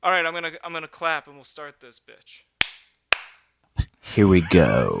All right, I'm gonna clap and we'll start this bitch. Here we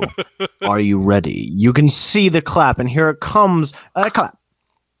go. Are you ready? You can see the clap, and here it comes. Clap.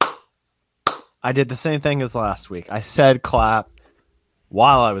 I did the same thing as last week. I said clap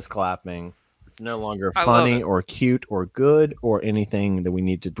while I was clapping. It's no longer funny or cute or good or anything that we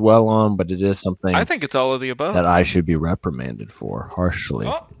need to dwell on, but it is something I think it's all of the above. that I should be reprimanded for harshly.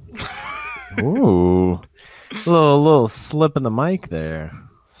 Oh. Ooh. Little slip in the mic there.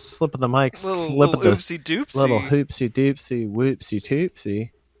 Slip of the mic, little oopsie doopsie. Little hoopsie doopsie, whoopsie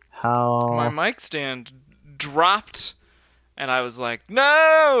toopsie. How my mic stand dropped, and I was like,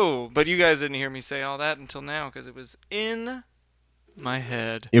 no! But you guys didn't hear me say all that until now because it was in my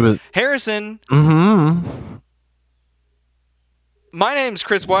head. It was Harrison. Mm-hmm. My name's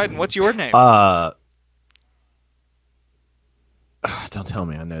Chris Wyden. What's your name? Don't tell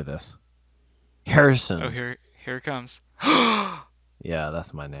me I know this. Harrison. Oh, here it comes. Yeah,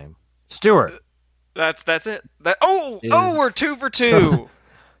 that's my name. Stuart. That's it. We're 2 for 2.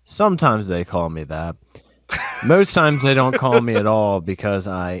 Sometimes they call me that. Most times they don't call me at all because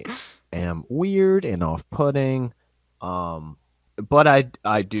I am weird and off-putting. But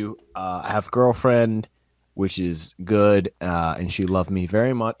I do have a girlfriend, which is good, and she loved me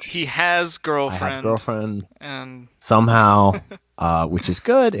very much. He has girlfriend. I have girlfriend, and somehow, which is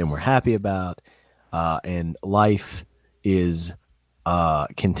good, and we're happy about. And life is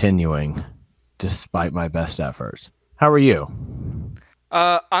continuing despite my best efforts. How are you?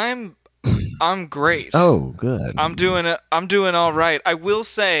 I'm great. Oh, good. I'm doing all right. I will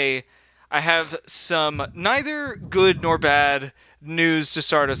say I have some neither good nor bad news to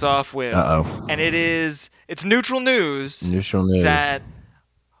start us off with. Uh-oh. And it's neutral news. Neutral news. That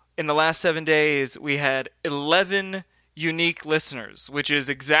in the last 7 days we had 11 unique listeners, which is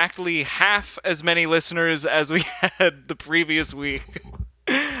exactly half as many listeners as we had the previous week.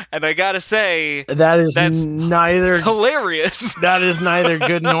 And I gotta say, that's neither hilarious. That is neither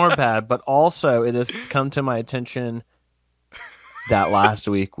good nor bad, but also it has come to my attention that last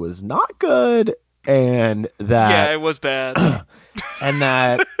week was not good, and that it was bad, and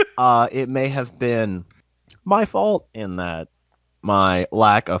that it may have been my fault in that my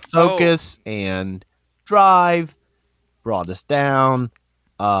lack of focus and drive brought us down,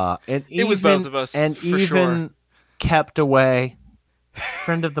 and it was both of us, and for even sure. Kept away.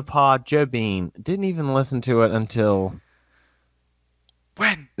 Friend of the pod, Joe Bean, didn't even listen to it until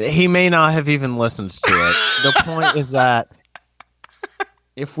when? He may not have even listened to it. The point is that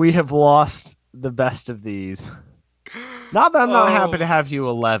if we have lost the best of these, not that I'm not happy to have you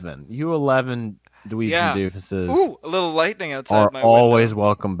 11. You 11 dweebs and doofuses. Ooh, a little lightning outside my window. Always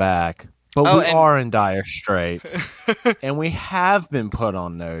welcome back. But we are in dire straits. And we have been put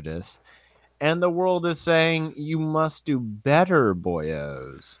on notice. And the world is saying, you must do better,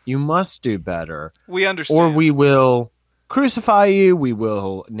 boyos. You must do better. We understand. Or we will crucify you. We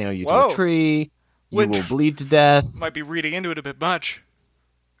will nail you to a tree. You will bleed to death. Might be reading into it a bit much.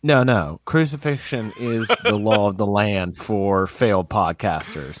 No. Crucifixion is the law of the land for failed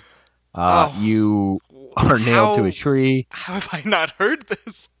podcasters. You are nailed to a tree. How have I not heard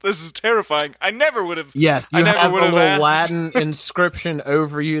this? This is terrifying. I never would have. Yes, you have a little asked. Latin inscription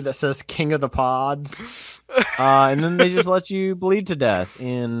over you that says "King of the Pods," and then they just let you bleed to death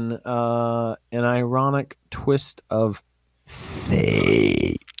in an ironic twist of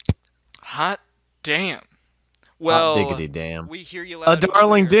fate. Hot damn. Well, hot diggity damn. We hear you loud. A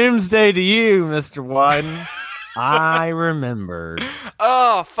darling doomsday to you, Mr. Wyden. I remembered.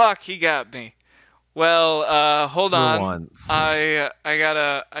 Oh fuck, he got me. Well, hold on. Once. I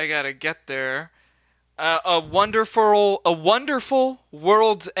gotta get there. A wonderful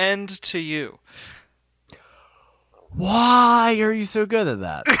world's end to you. Why are you so good at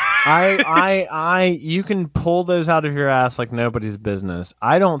that? You can pull those out of your ass like nobody's business.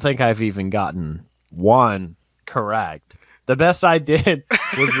 I don't think I've even gotten one correct. The best I did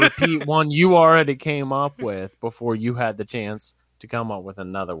was repeat one you already came up with before you had the chance to come up with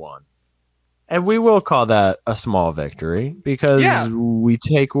another one. And we will call that a small victory because we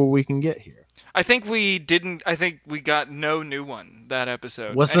take what we can get here. I think we got no new one that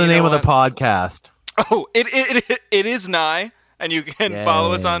episode. What's the name of the podcast? Oh, it is Nye, and you can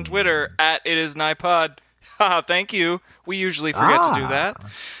follow us on Twitter at itisnypod. Haha, thank you. We usually forget to do that.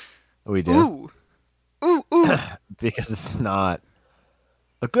 We do. Ooh. Because it's not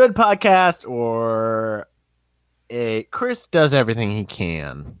a good podcast or Chris does everything he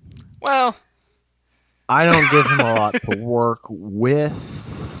can. Well, I don't give him a lot to work with,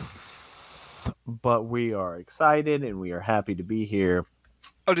 but we are excited and we are happy to be here.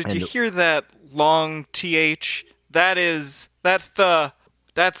 Oh, did you hear that long TH? That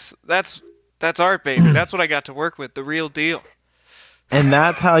That's art, baby. That's what I got to work with. The real deal. And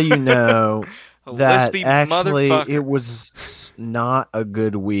that's how you know A that lispy actually motherfucker. it was not a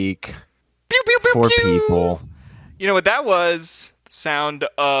good week Pew, pew, pew, for pew. people. You know what that was? The sound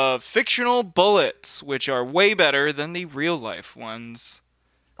of fictional bullets, which are way better than the real life ones.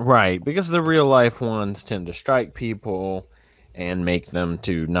 Right, because the real life ones tend to strike people and make them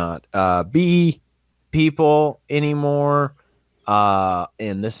to not be people anymore.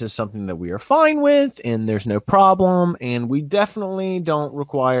 And this is something that we are fine with, and there's no problem, and we definitely don't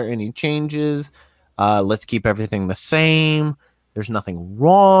require any changes. Let's keep everything the same. There's nothing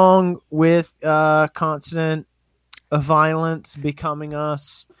wrong with constant violence becoming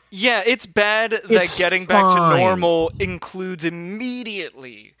us. Yeah, it's bad that It's getting back to fine. normal includes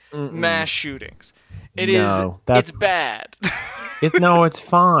immediately mass shootings. No, It's bad. It's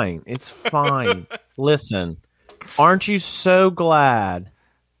fine. It's fine. Listen, aren't you so glad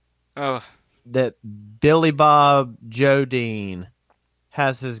Oh, that Billy Bob Jodine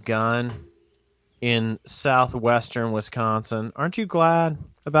has his gun in southwestern Wisconsin? Aren't you glad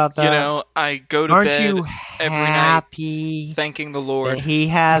about that? you know, I go to aren't bed you every night happy thanking the that Lord. he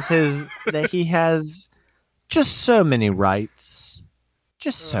has just so many rights?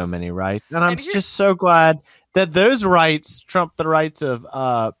 Just so many rights. And I'm And here- just so glad that those rights trump the rights of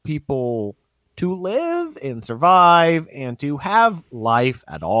people to live and survive and to have life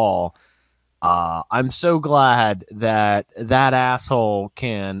at all. I'm so glad that that asshole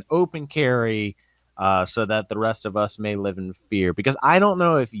can open carry so that the rest of us may live in fear. Because I don't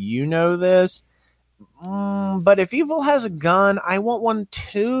know if you know this, but if evil has a gun, I want one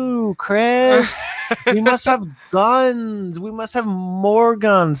too, Chris. We must have guns. We must have more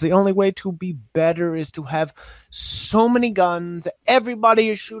guns. The only way to be better is to have so many guns. Everybody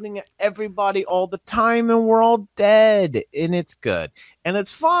is shooting at everybody all the time, and we're all dead. And it's good. And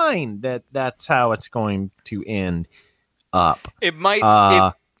it's fine that that's how it's going to end up. It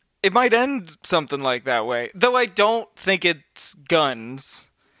might it might end something like that way. Though I don't think it's guns.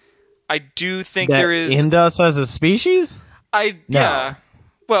 I do think That there is end us as a species? yeah.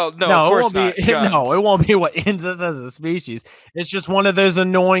 Well, no, of it course won't not. be. Guns. No, it won't be what ends us as a species. It's just one of those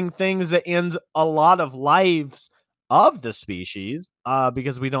annoying things that ends a lot of lives of the species,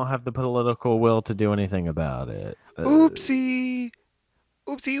 because we don't have the political will to do anything about it. Oopsie.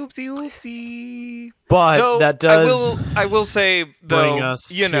 Oopsie, oopsie, oopsie. But Though, that does I will say, though, bring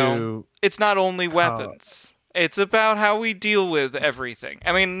us you to know, it's not only weapons. It's about how we deal with everything.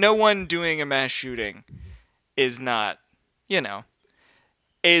 I mean, no one doing a mass shooting is not, you know,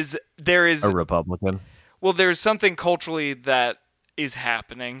 there is a Republican. well, there's something culturally that is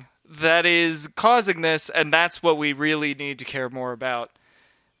happening that is causing this, and that's what we really need to care more about.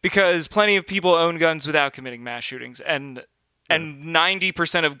 Because plenty of people own guns without committing mass shootings, and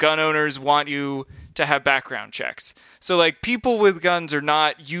 90% of gun owners want you to have background checks. So, like, people with guns are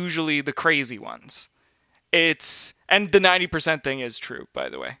not usually the crazy ones. And the 90% thing is true, by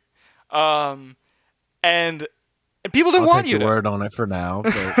the way. And people don't I'll want take you your to. word on it for now.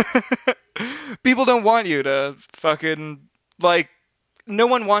 But People don't want you to fucking, like, no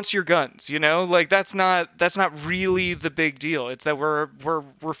one wants your guns, you know? Like, that's not really the big deal. It's that we're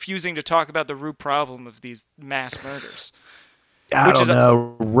refusing to talk about the root problem of these mass murders. I don't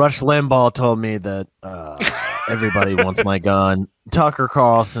know. Rush Limbaugh told me that everybody wants my gun. Tucker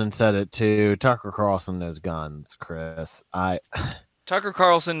Carlson said it too. Tucker Carlson knows guns, Chris. Tucker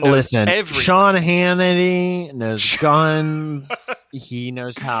Carlson knows Listen, everything. Sean Hannity knows guns. He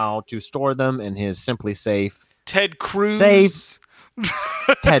knows how to store them in his Simply Safe. Ted Cruz. Safe.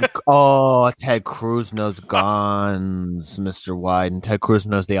 Ted Cruz knows guns, Mr. Wyden. Ted Cruz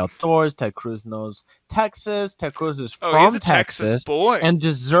knows the outdoors. Ted Cruz knows Texas. Ted Cruz is He's from a Texas boy. and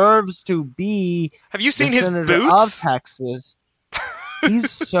deserves to be Have you seen the his senator boots? of Texas.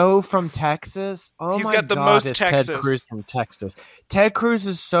 He's so from Texas. Oh He's my got the God, most is Texas. Ted Cruz from Texas. Ted Cruz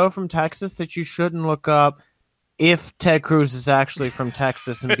is so from Texas that you shouldn't look up if Ted Cruz is actually from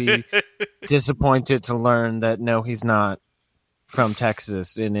Texas and be disappointed to learn that no, he's not from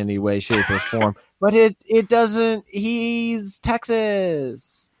Texas in any way, shape, or form. But it doesn't. He's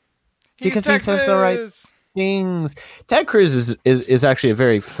Texas because he says the right things. Ted Cruz is actually a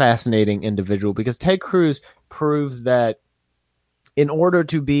very fascinating individual because Ted Cruz proves that in order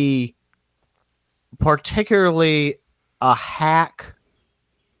to be particularly a hack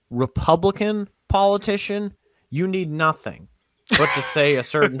Republican politician, you need nothing but to say a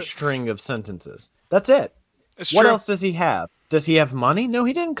certain string of sentences. That's it. What else does he have? Does he have money? No,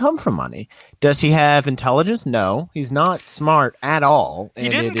 he didn't come from money. Does he have intelligence? No, he's not smart at all. He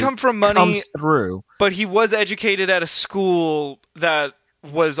didn't come from money, comes through. but he was educated at a school that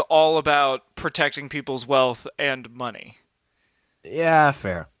was all about protecting people's wealth and money. Yeah,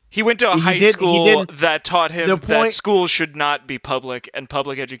 fair. He went to a high school that taught him that schools should not be public and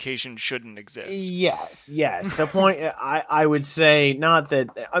public education shouldn't exist. Yes. The point, I would say, not that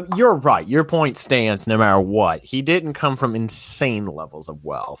you're right. Your point stands no matter what. He didn't come from insane levels of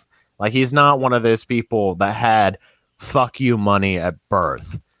wealth. Like, he's not one of those people that had fuck you money at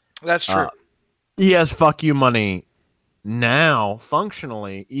birth. That's true. He has fuck you money now,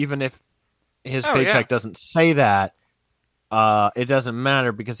 functionally, even if his paycheck doesn't say that. It doesn't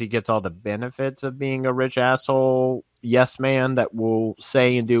matter because he gets all the benefits of being a rich asshole yes man that will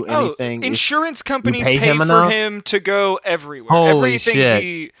say and do anything. Insurance companies pay for him to go everywhere. Holy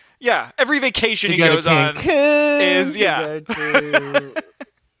shit. Every vacation he goes on is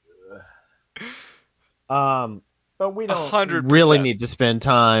but we don't 100%. Really need to spend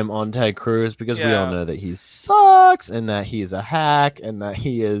time on Ted Cruz because we all know that he sucks and that he's a hack and that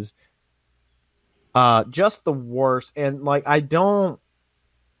he is just the worst. And like, I don't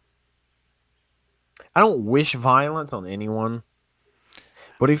wish violence on anyone.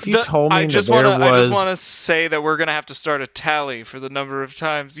 But if you told me I just want to say that we're gonna have to start a tally for the number of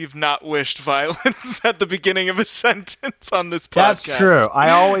times you've not wished violence at the beginning of a sentence on this podcast. That's true. I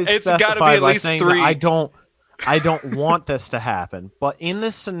always it's got to be at least 3. I don't want this to happen. But in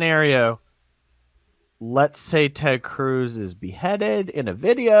this scenario, let's say Ted Cruz is beheaded in a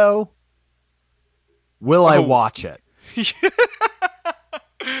video. Will I watch it?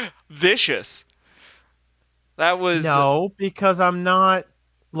 Vicious. That was... No, because I'm not...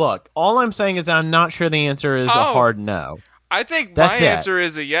 Look, all I'm saying is I'm not sure the answer is a hard no. I think my answer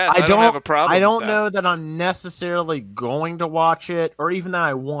is a yes. I don't have a problem I don't with that. know that I'm necessarily going to watch it or even that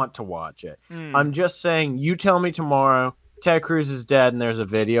I want to watch it. I'm just saying, you tell me tomorrow Ted Cruz is dead and there's a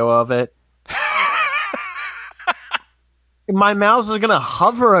video of it. My mouse is going to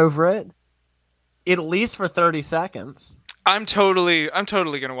hover over it at least for 30 seconds. I'm totally going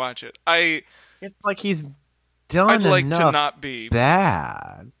to watch it. It's like he's done I'd like enough to not be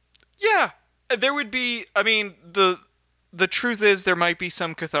bad. Yeah, there would be. I mean, the truth is there might be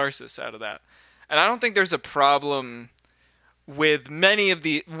some catharsis out of that, and I don't think there's a problem with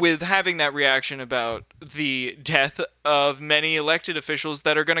with having that reaction about the death of many elected officials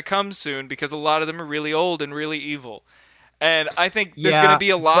that are going to come soon because a lot of them are really old and really evil. And I think there's going to be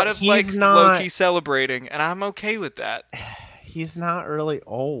a lot of low-key celebrating, and I'm okay with that. He's not really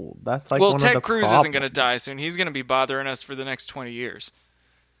old. That's like one of the Ted Cruz problems. isn't going to die soon. He's going to be bothering us for the next 20 years.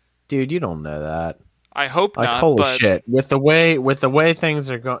 Dude, you don't know that. I hope like, not. Holy shit! With the way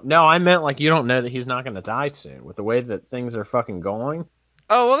things are going. No, I meant like you don't know that he's not going to die soon. With the way that things are fucking going.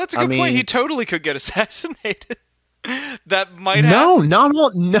 Oh well, that's a good point. He totally could get assassinated. That might happen.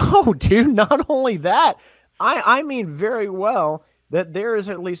 No, dude. Not only that. I mean very well that there is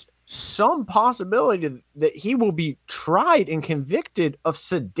at least some possibility that he will be tried and convicted of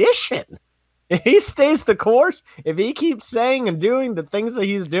sedition. If he stays the course, if he keeps saying and doing the things that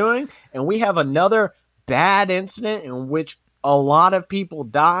he's doing, and we have another bad incident in which a lot of people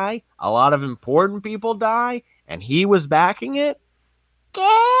die, a lot of important people die, and he was backing it,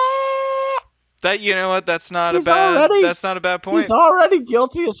 that, you know what, that's not a bad point. He's already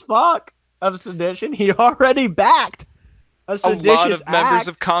guilty as fuck of sedition. He already backed a seditious a lot of members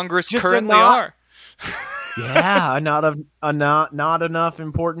of Congress currently are. Yeah, not enough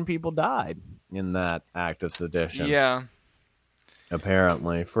important people died in that act of sedition. Yeah.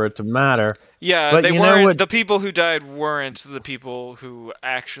 Apparently, for it to matter. Yeah, but they weren't. The people who died weren't the people who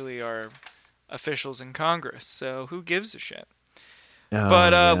actually are officials in Congress. So who gives a shit?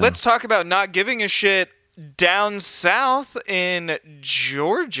 Let's talk about not giving a shit down south in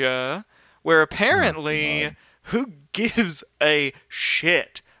Georgia, where apparently who gives a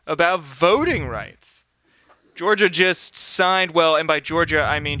shit about voting rights? Georgia just signed, well, and by Georgia,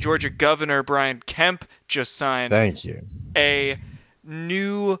 I mean Georgia Governor Brian Kemp just signed a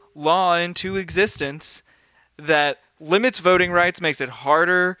new law into existence that limits voting rights, makes it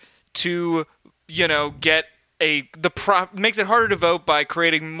harder to, makes it harder to vote by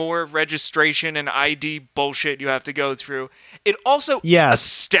creating more registration and ID bullshit you have to go through. It also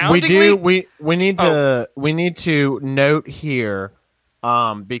astoundingly we need to note here,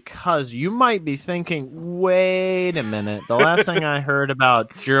 because you might be thinking, wait a minute, the last thing I heard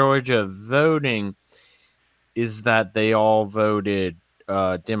about Georgia voting is that they all voted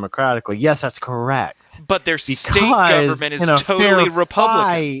democratically. Yes, that's correct. But their state government is totally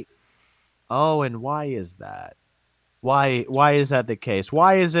Republican. Oh, and why is that? Why is that the case?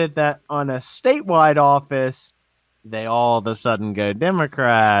 Why is it that on a statewide office, they all of a sudden go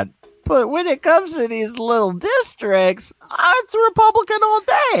Democrat, But when it comes to these little districts, it's Republican all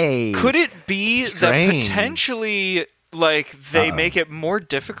day. Could it be Strange. that potentially, like, they make it more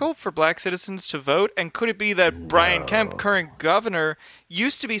difficult for black citizens to vote? And could it be that Brian Kemp, current governor,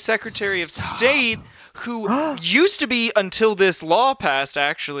 used to be Secretary of State, who used to be, until this law passed,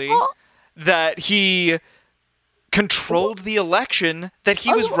 actually, that he controlled the election, that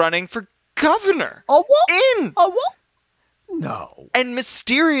he was running for governor? No. And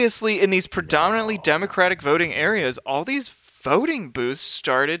mysteriously, in these predominantly Democratic voting areas, all these voting booths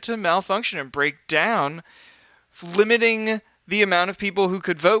started to malfunction and break down, limiting the amount of people who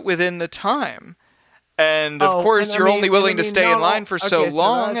could vote within the time. And of course, you're only willing to stay in line for so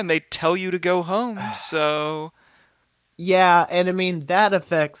long, and they tell you to go home. So, yeah, and I mean that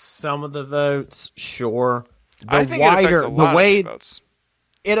affects some of the votes. Sure, I think it affects a lot of votes.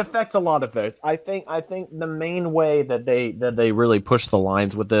 It affects a lot of votes. I think the main way that they really push the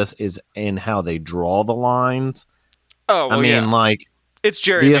lines with this is in how they draw the lines. Oh, well, I mean, like, it's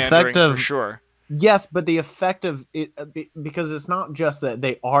gerrymandering for sure. Yes, but the effect of it, because it's not just that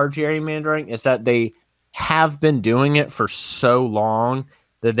they are gerrymandering, it's that they have been doing it for so long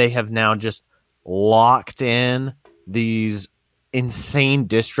that they have now just locked in these insane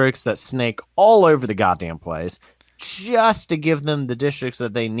districts that snake all over the goddamn place, just to give them the districts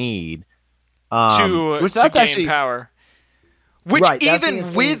that they need to gain power. Which, right,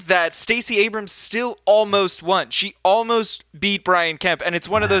 even with that, Stacey Abrams still almost won. She almost beat Brian Kemp, and it's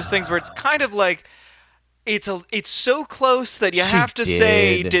one of those things where it's kind of like it's so close that you have to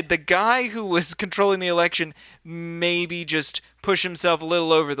say, did the guy who was controlling the election maybe just push himself a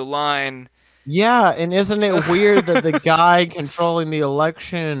little over the line? Yeah, and isn't it weird that the guy controlling the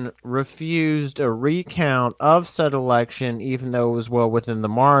election refused a recount of said election, even though it was well within the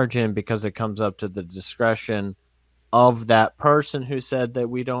margin, because it comes up to the discretion of that person who said that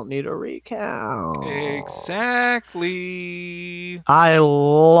we don't need a recount. Exactly. I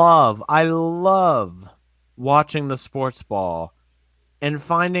love watching the sports ball and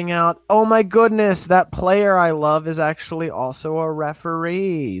finding out, oh my goodness, that player I love is actually also a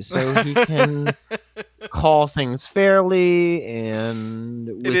referee, so he can call things fairly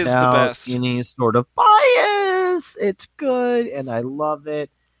and without any sort of bias. It's good, and I love it.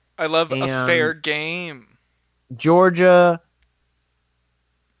 I love a fair game. Georgia,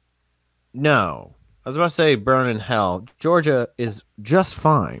 no. I was about to say burn in hell. Georgia is just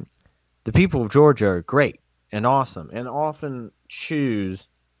fine. The people of Georgia are great and awesome and often choose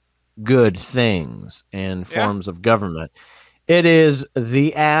good things and forms of government. It is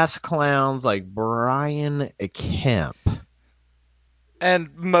the ass clowns like Brian Kemp.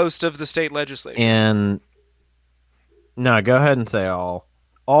 And most of the state legislature. And no, go ahead and say all.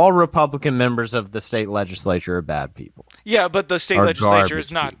 All Republican members of the state legislature are bad people. Yeah, but the state legislature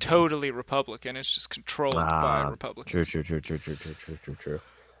is not totally Republican. It's just controlled by Republicans. True.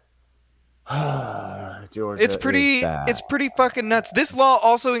 Georgia it's pretty fucking nuts. This law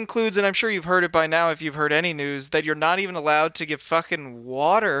also includes, and I'm sure you've heard it by now if you've heard any news, that you're not even allowed to give fucking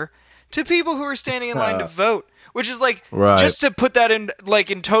water to people who are standing in line to vote. Which is like, just to put that in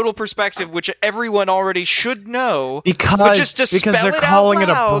total perspective, which everyone already should know. Because they're calling it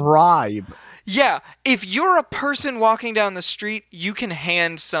a bribe. Yeah, if you're a person walking down the street, you can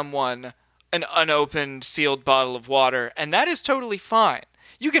hand someone an unopened, sealed bottle of water, and that is totally fine.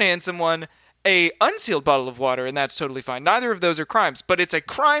 You can hand someone a unsealed bottle of water, and that's totally fine. Neither of those are crimes, but it's a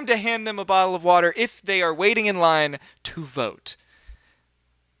crime to hand them a bottle of water if they are waiting in line to vote.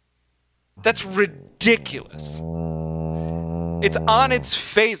 That's ridiculous. It's on its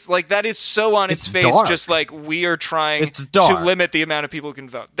face. Like, that is so on its face, dark. Just like we are trying to limit the amount of people who can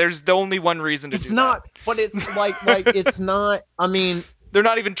vote. There's the only one reason to do that. It's not, but it's like it's not, I mean... They're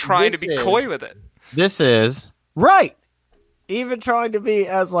not even trying to be coy with it. This is, right. Even trying to be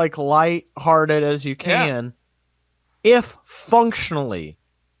as, like, light-hearted as you can. Yeah. If functionally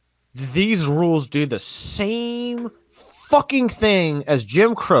these rules do the same fucking thing as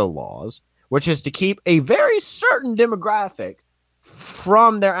Jim Crow laws, which is to keep a very certain demographic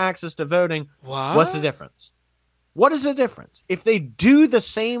from their access to voting. What's the difference? What is the difference? If they do the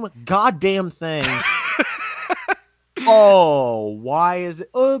same goddamn thing, why is it?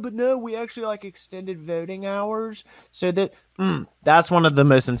 Oh, but no, we actually like extended voting hours. So that that's one of the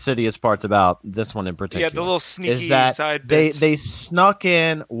most insidious parts about this one in particular. Yeah, the little sneaky is that side bits. They snuck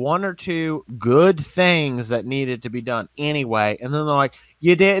in one or two good things that needed to be done anyway, and then they're like,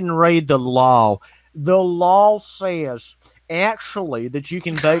 you didn't read the law. The law says actually that you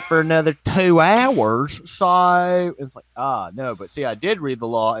can vote for another 2 hours. So it's like, no, but see, I did read the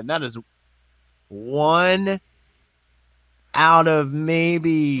law, and that is one out of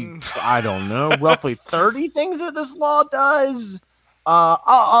maybe, I don't know, roughly 30 things that this law does,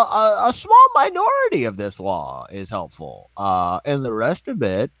 a small minority of this law is helpful. And the rest of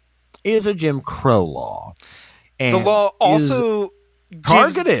it is a Jim Crow law. The And law also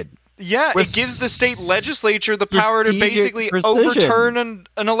targeted. it gives the state legislature the power to strategic basically precision. overturn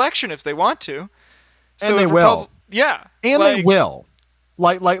an election if they want to. And they if will. Yeah. And they will.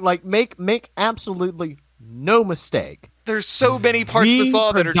 Make absolutely no mistake. There's so many parts of this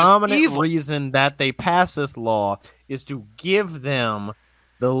law that are just predominant evil. reason that they pass this law is to give them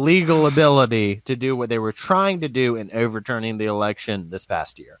the legal ability to do what they were trying to do in overturning the election this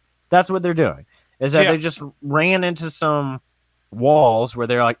past year. That's what they're doing. Is that Yeah. they just ran into some walls where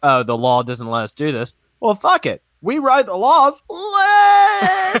they're like, oh, the law doesn't let us do this. Well, fuck it. We write the laws.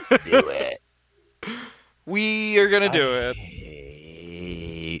 Let's do it. We are going to do it.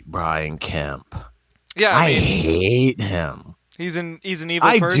 Hate Brian Kemp. Yeah, I hate him. he's an evil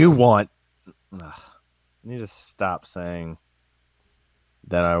I person. do want. I need to stop saying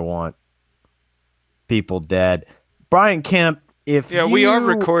that I want people dead. Brian Kemp, if we are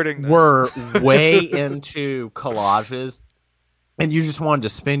recording this. were way into collages and you just wanted to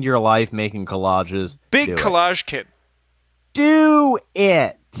spend your life making collages, Big do it. collage kid. Do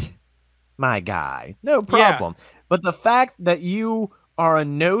it, my guy. No problem. But the fact that you are a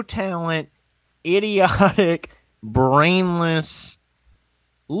no talent, idiotic, brainless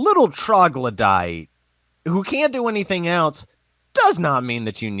little troglodyte who can't do anything else does not mean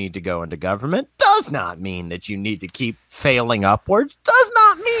that you need to go into government, does not mean that you need to keep failing upwards, does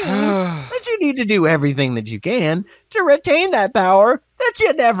not mean that you need to do everything that you can to retain that power that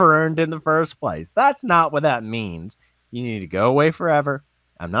you never earned in the first place. That's not what that means. You need to go away forever.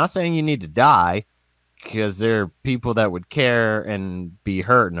 I'm not saying you need to die, because there are people that would care and be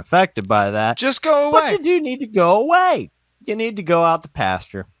hurt and affected by that. Just go away. But you do need to go away. You need to go out to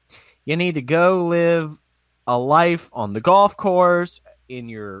pasture. You need to go live a life on the golf course in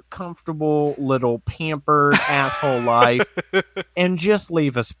your comfortable little pampered asshole life and just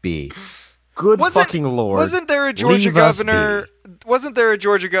leave us be. Good fucking Lord. Wasn't there a Georgia leave us governor? Wasn't there a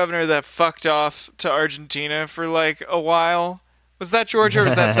Georgia governor that fucked off to Argentina for like a while? Was that Georgia or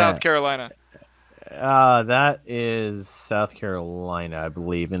was that South Carolina? That is South Carolina, I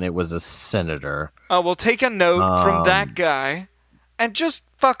believe, and it was a senator. Oh, well, take a note from that guy and just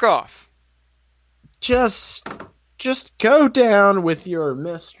fuck off. Just go down with your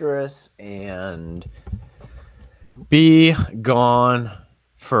mistress and be gone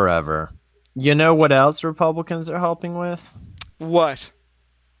forever. You know what else Republicans are helping with? What?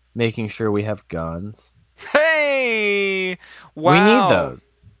 Making sure we have guns. Hey! Wow. We need those.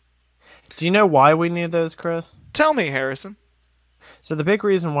 Do you know why we need those, Chris? Tell me, Harrison. So the big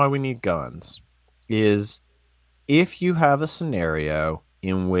reason why we need guns is if you have a scenario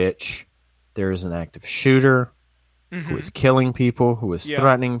in which there is an active shooter who is killing people, who is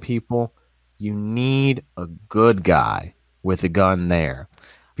threatening people, you need a good guy with a gun there.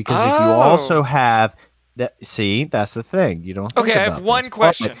 Because if you also have that, see, that's the thing. You don't think Okay, I about have one this.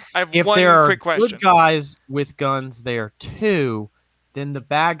 question. I have If one there are quick question. good guys with guns there too, then the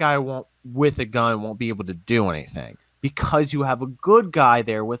bad guy with a gun won't be able to do anything because you have a good guy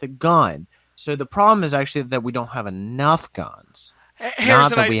there with a gun. So the problem is actually that we don't have enough guns.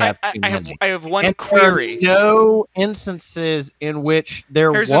 Harrison, Not that we have I have one and query. There are no instances in which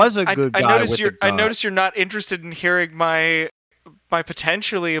there Harrison, was a good guy with a gun. I notice you're not interested in hearing my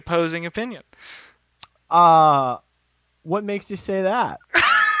potentially opposing opinion. What makes you say that?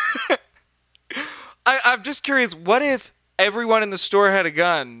 I'm just curious, what if everyone in the store had a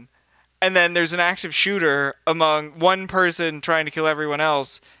gun and then there's an active shooter among one person trying to kill everyone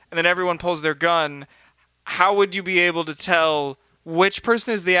else and then everyone pulls their gun? How would you be able to tell which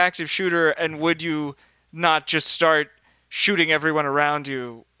person is the active shooter, and would you not just start shooting everyone around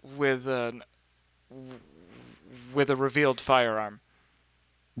you with a revealed firearm?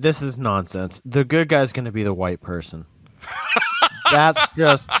 This is nonsense. The good guy's going to be the white person. That's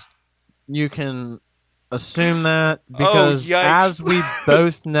just, you can assume that because yikes. as we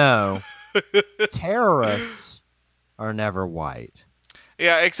both know, terrorists are never white.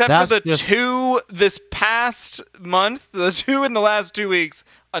 Yeah, except That's for the just- two this past month, the two in the last 2 weeks,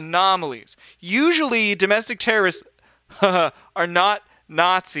 anomalies. Usually domestic terrorists are not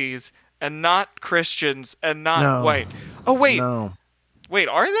Nazis and not Christians and not No. white. Oh, wait. No. Wait,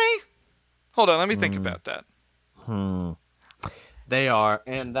 are they? Hold on, let me think about that. They are,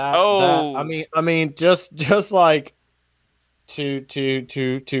 and that. Oh. I mean, just like to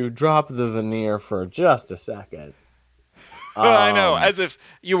drop the veneer for just a second. I know, as if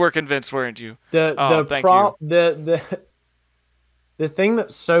you were convinced, weren't you? The Oh, thank you. The thing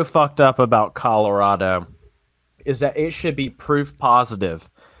that's so fucked up about Colorado is that it should be proof positive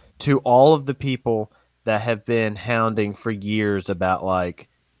to all of the people that have been hounding for years about, like,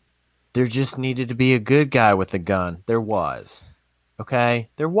 there just needed to be a good guy with a gun. There was.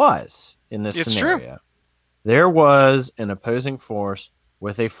 Okay? There was in this scenario. True. There was an opposing force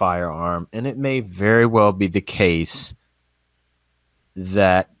with a firearm, and it may very well be the case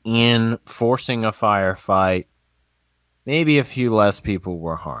that in forcing a firefight, maybe a few less people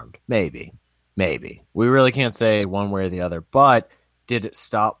were harmed. Maybe. We really can't say one way or the other, but did it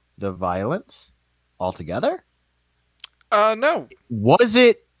stop the violence altogether? No. Was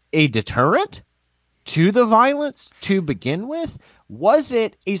it a deterrent to the violence to begin with? Was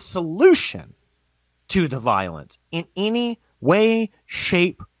it a solution to the violence in any way,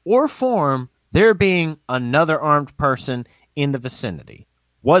 shape, or form, there being another armed person in the vicinity?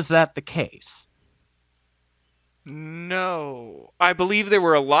 Was that the case? No. I believe there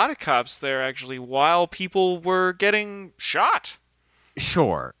were a lot of cops there, actually, while people were getting shot.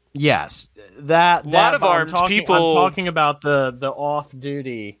 Sure. Yes. That lot of armed people. I'm talking about the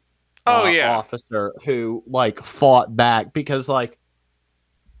off-duty yeah. officer who, like, fought back because, like,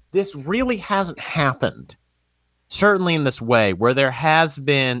 this really hasn't happened. Certainly in this way, where there has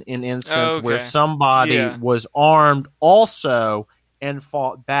been an instance where somebody was armed also and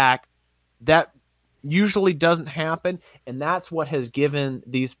fought back. That usually doesn't happen, and that's what has given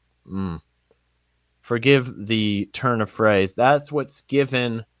these... forgive the turn of phrase. That's what's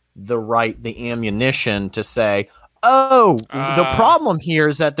given the ammunition to say, the problem here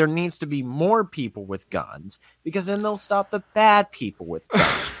is that there needs to be more people with guns, because then they'll stop the bad people with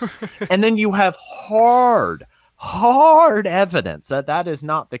guns. And then you have hard evidence that that is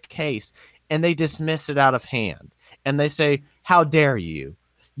not the case, and they dismiss it out of hand. And they say, how dare you?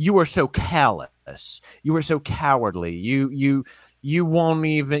 You are so callous. You are so cowardly. You won't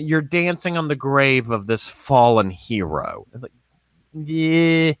even... You're dancing on the grave of this fallen hero. It's like,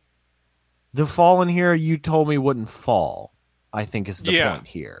 yeah... The fallen hero you told me wouldn't fall, I think is the point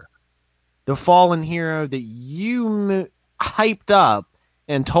here. The fallen hero that you hyped up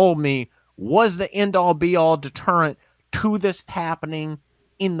and told me was the end-all be-all deterrent to this happening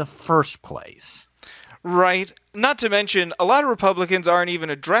in the first place. Right. Not to mention, a lot of Republicans aren't even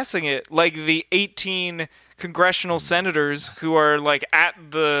addressing it. Like the 18 congressional senators who are like at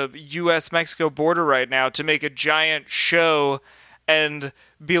the U.S.-Mexico border right now to make a giant show and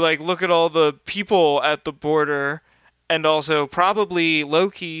be like, look at all the people at the border, and also probably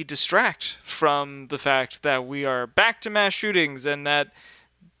low-key distract from the fact that we are back to mass shootings and that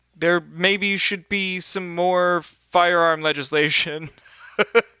there maybe should be some more firearm legislation.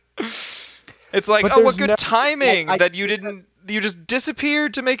 It's like, what good timing that you just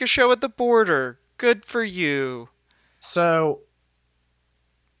disappeared to make a show at the border. Good for you. So,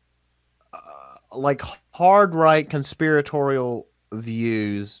 like hard right conspiratorial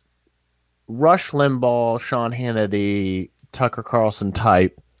views, Rush Limbaugh, Sean Hannity, Tucker Carlson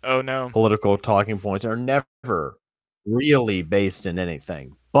type political talking points are never really based in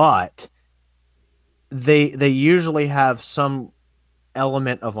anything, but they usually have some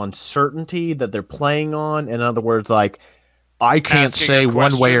element of uncertainty that they're playing on. In other words, like, I can't say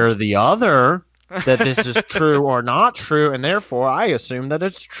one way or the other that this is true or not true, and therefore I assume that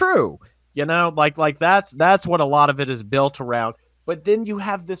it's true. You know, like that's what a lot of it is built around. But then you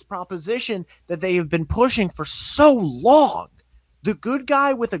have this proposition that they have been pushing for so long. The good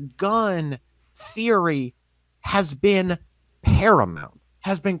guy with a gun theory has been paramount,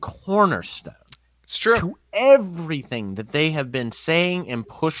 has been cornerstone. It's true. To everything that they have been saying and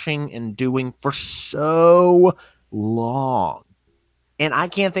pushing and doing for so long. And I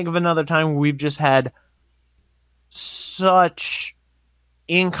can't think of another time where we've just had such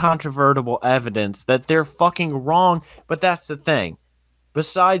incontrovertible evidence that they're fucking wrong. But that's the thing.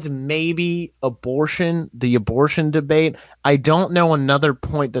 Besides maybe abortion, the abortion debate, I don't know another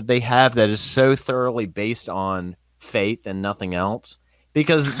point that they have that is so thoroughly based on faith and nothing else.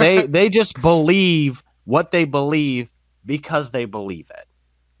 Because they just believe what they believe because they believe it.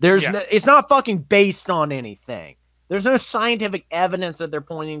 It's not fucking based on anything. There's no scientific evidence that they're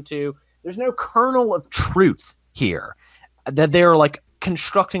pointing to. There's no kernel of truth here that they're like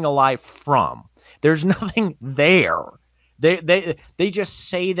constructing a lie from. There's nothing there. They just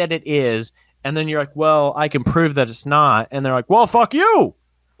say that it is, and then you're like, well, I can prove that it's not, and they're like, well, fuck you.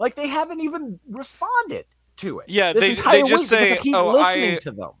 Like, they haven't even responded to it. Yeah, they just say, I keep listening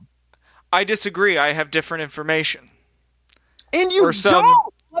to them. I disagree. I have different information. And you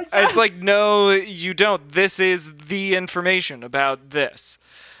don't. Like, it's like, no, you don't. This is the information about this.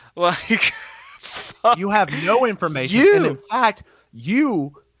 Like, fuck you have no information. And in fact,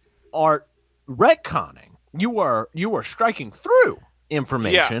 you are retconning. You are striking through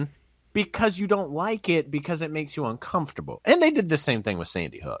information because you don't like it because it makes you uncomfortable. And they did the same thing with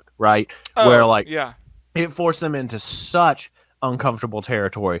Sandy Hook, right? Where it forced them into such uncomfortable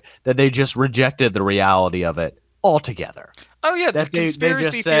territory that they just rejected the reality of it altogether. Oh yeah, the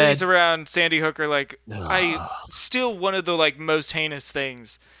conspiracy theories around Sandy Hook are like still one of the like most heinous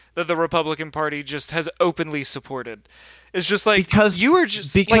things that the Republican Party just has openly supported. It's just like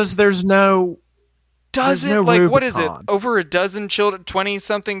there's no like what is it? Over a dozen children,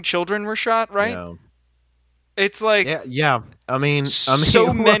 20-something children were shot, right? Yeah. It's like I mean,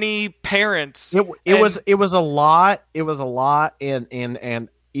 so many parents. It was a lot. It was a lot, and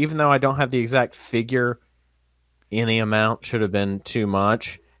even though I don't have the exact figure, any amount should have been too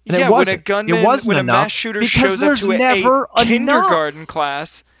much. And when a mass shooter shows up to a kindergarten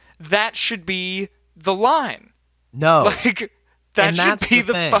class, that should be the line. No, like that should be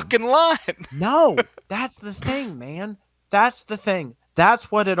the fucking line. No, that's the thing, man. That's the thing.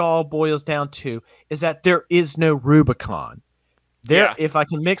 That's what it all boils down to, is that there is no Rubicon. If I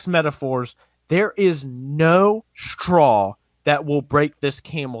can mix metaphors, there is no straw that will break this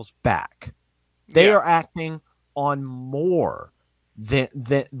camel's back. They are acting on more than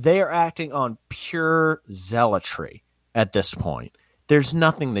they are acting on pure zealotry at this point. There's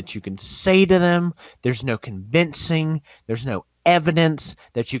nothing that you can say to them. There's no convincing. There's no evidence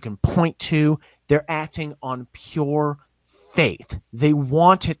that you can point to. They're acting on pure faith. They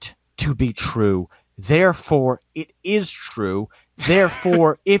want it to be true. Therefore, it is true.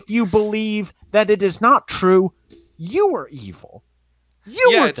 Therefore, if you believe that it is not true, you are evil.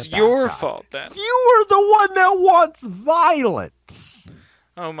 It's your fault then. You are the one that wants violence.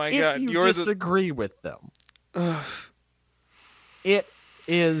 Oh my God. If you disagree with them. It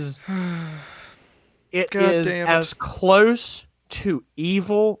is as close to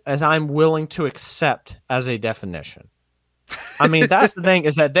evil as I'm willing to accept as a definition. I mean, that's the thing,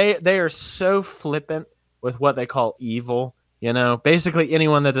 is that they are so flippant with what they call evil. You know, basically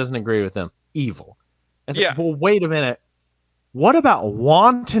anyone that doesn't agree with them, evil. And so, well, wait a minute. What about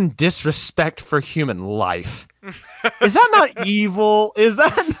wanton disrespect for human life? Is that not evil? Is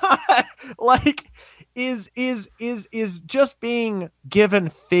that not like is just being given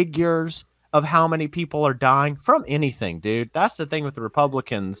figures of how many people are dying from anything, dude? That's the thing with the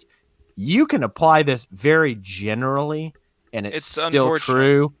Republicans. You can apply this very generally, and it's still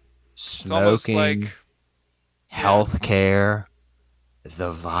true. Smoking, healthcare,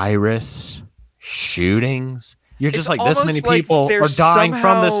 the virus, shootings. You're just like, this many people are dying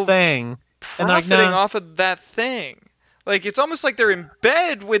from this thing, and they're profiting off of that thing. Like, it's almost like they're in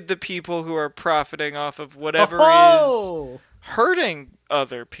bed with the people who are profiting off of whatever is hurting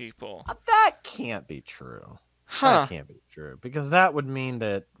other people. That can't be true. That can't be true, because that would mean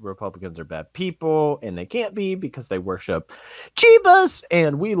that Republicans are bad people, and they can't be, because they worship Jeebus,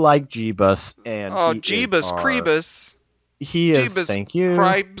 and we like Jeebus. And Jeebus Creebus. He is. Jeebus thank you.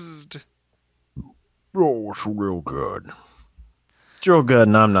 Cribsed. Oh, it's real good. It's real good,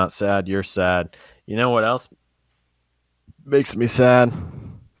 and I'm not sad. You're sad. You know what else makes me sad?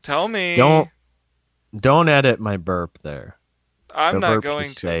 Tell me. Don't edit my burp there. I'm not going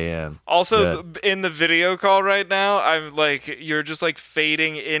to. Stay in. Also, in the video call right now, I'm like, you're just like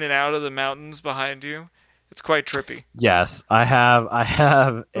fading in and out of the mountains behind you. It's quite trippy. Yes, I have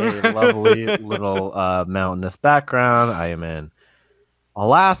a lovely little mountainous background. I am in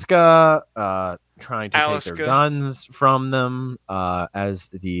Alaska, trying to take their guns from them, as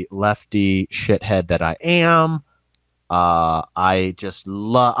the lefty shithead that I am. I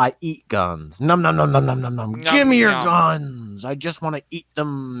eat guns. Nom nom nom nom nom nom nom. Give me your guns. I just want to eat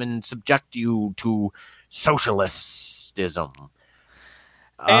them and subject you to socialistism.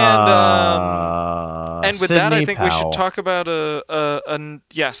 And with Sidney that, I think Powell. we should talk about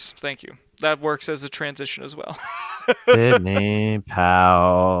yes, thank you. That works as a transition as well. Sidney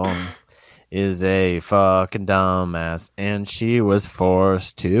Powell is a fucking dumbass, and she was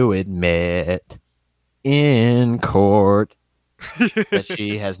forced to admit in court that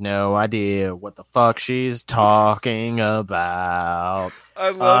she has no idea what the fuck she's talking about. I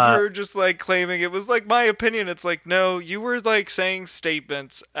love her just like claiming it was like my opinion. It's like, no, you were like saying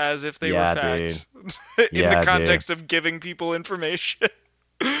statements as if they were fact in the context of giving people information.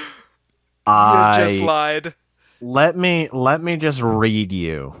 You just lied. Let me just read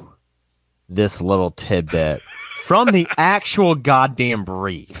you this little tidbit from the actual goddamn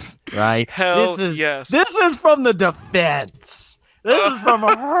brief, right? Yes. This is from the defense. This is from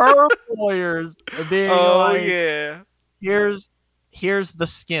her lawyers being yeah. Here's the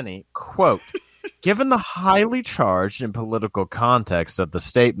skinny quote. Given the highly charged and political context of the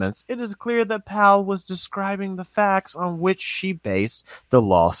statements, it is clear that Powell was describing the facts on which she based the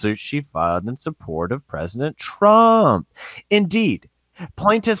lawsuit she filed in support of President Trump. Indeed,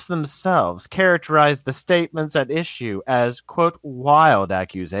 plaintiffs themselves characterized the statements at issue as, quote, wild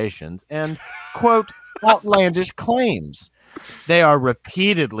accusations and, quote, outlandish claims. They are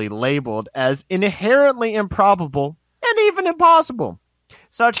repeatedly labeled as inherently improbable and even impossible.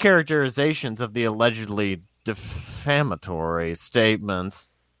 Such characterizations of the allegedly defamatory statements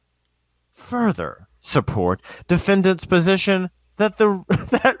further support defendants' position that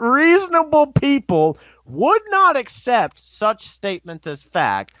that reasonable people would not accept such statements as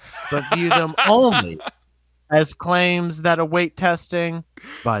fact, but view them only as claims that await testing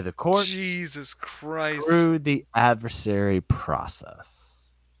by the court Jesus Christ. through the adversary process.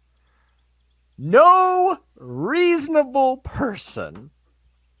 No reasonable person.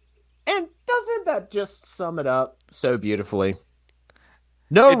 And doesn't that just sum it up so beautifully?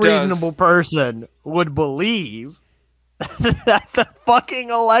 No It does. reasonable person would believe that the fucking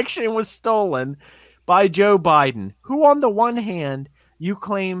election was stolen by Joe Biden, who on the one hand you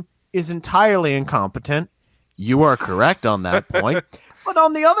claim is entirely incompetent. You are correct on that point. But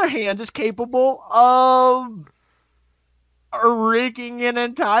on the other hand is capable of rigging an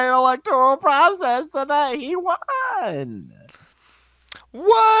entire electoral process so that he won.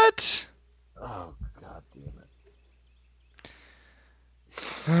 What? Oh, God damn it.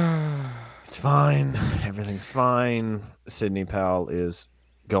 It's fine. Everything's fine. Sidney Powell is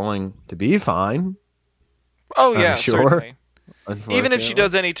going to be fine. Oh, I'm yeah, sure. certainly. Even if she Unfortunately.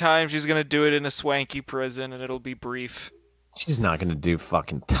 does any time, she's going to do it in a swanky prison, and it'll be brief. She's not going to do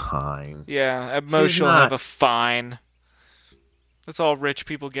fucking time. Yeah, at most she'll not. have a fine. That's all rich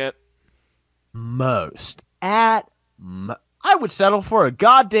people get. Most. I would settle for a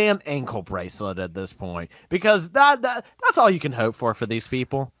goddamn ankle bracelet at this point because that's all you can hope for these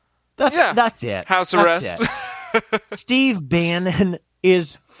people. That's it. House That's arrest. it. Steve Bannon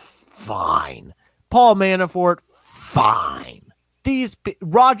is fine. Paul Manafort, fine.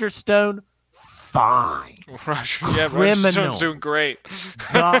 Roger Stone, fine. Roger Criminal. Stone's doing great.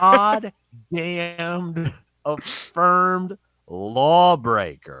 God damned affirmed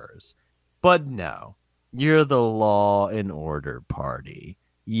lawbreakers. But no, you're the law and order party.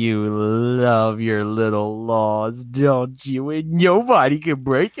 You love your little laws, don't you? And nobody can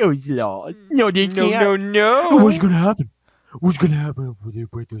break those laws. No, they can't. No. What's gonna happen? What's gonna happen if they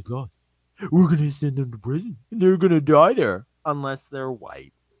break those laws? We're gonna send them to prison, and they're gonna die there unless they're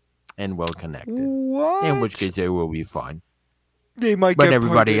white and well connected. What? In which case, they will be fine. They might But get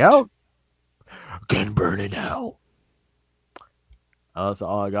everybody pardoned. else can burn in hell. That's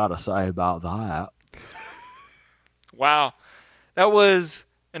all I gotta say about that. Wow. That was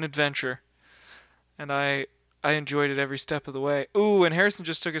an adventure. And I enjoyed it every step of the way. Ooh, and Harrison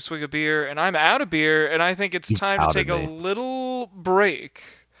just took a swig of beer, and I'm out of beer, and I think it's He's time to out take of a it. little break.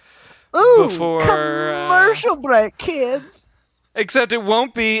 Ooh, Before, commercial break, kids. Except it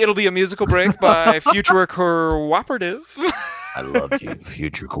won't be. It'll be a musical break by Future Cooperative. I love you,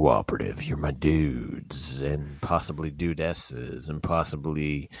 Future Cooperative. You're my dudes, and possibly dudesses, and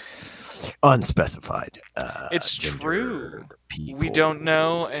possibly unspecified. It's gendered true. People. We don't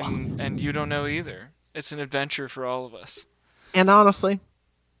know, and you don't know either. It's an adventure for all of us. And honestly,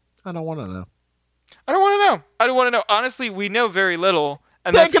 I don't want to know. I don't want to know. I don't want to know. Honestly, we know very little,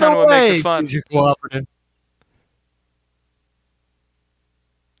 and Take that's it kind of what makes away, it fun. Future Cooperative.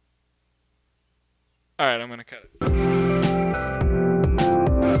 All right, I'm going to cut it.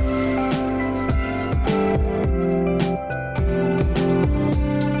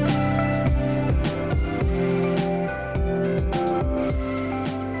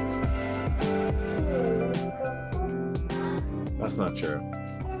 That's not true.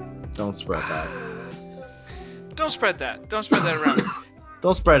 Don't spread that. Don't spread that. Don't spread that around.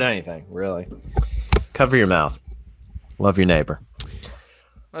 Don't spread anything, really. Cover your mouth. Love your neighbor.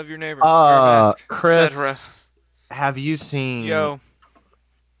 Love your neighbor. Wear a mask, Chris, etc. have you seen Yo.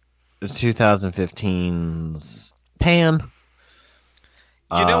 2015's Pan?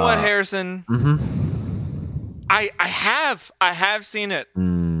 You know what, Harrison? Mm-hmm. I have seen it.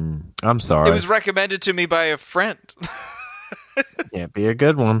 I'm sorry. It was recommended to me by a friend. Can't be a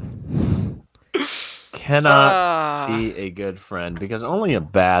good one. Cannot be a good friend because only a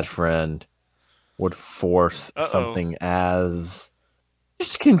bad friend would force something as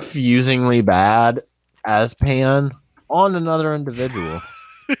just confusingly bad as Pan on another individual.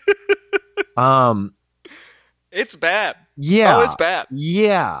 It's bad. Yeah. Oh, it's bad.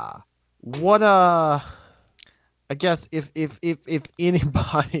 Yeah. What I guess if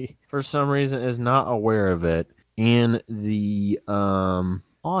anybody for some reason is not aware of it in the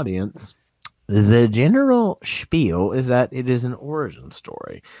audience, the general spiel is that it is an origin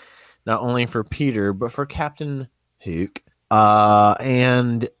story, not only for Peter but for Captain Hook,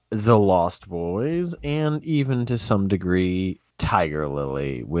 and the Lost Boys, and even to some degree Tiger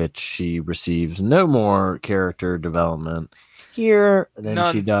Lily, which she receives no more character development here than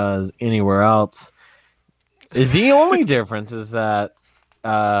None. she does anywhere else. The only difference is that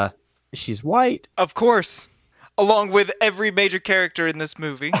she's white. Of course. Along with every major character in this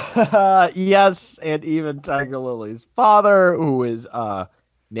movie. Yes, and even Tiger Lily's father, who is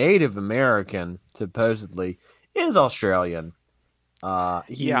Native American, supposedly, is Australian.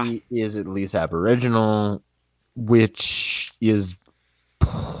 He is at least Aboriginal, which is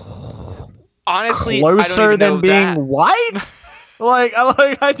Honestly, closer I don't even than know being that. white.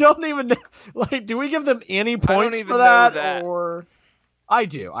 I don't even know. Like, do we give them any points even for that? know that. Or I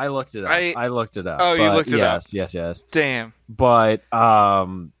do. I looked it up. I looked it up. Oh, you but looked it up. Yes. Damn. But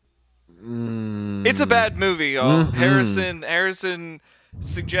It's a bad movie, y'all. Mhm. Harrison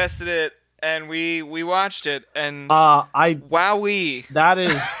suggested it, and we watched it, and wowee. That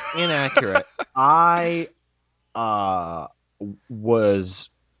is inaccurate. I was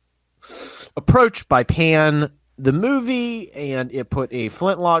approached by Pan the movie, and it put a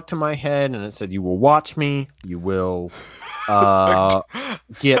flintlock to my head, and it said, "You will watch me. You will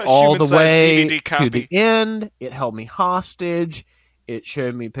get A all the human-sized way DVD to copy. the end." It held me hostage. It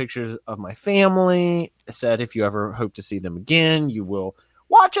showed me pictures of my family. It said, "If you ever hope to see them again, you will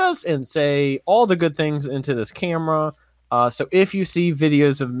watch us and say all the good things into this camera." So if you see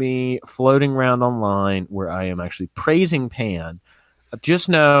videos of me floating around online where I am actually praising Pan, just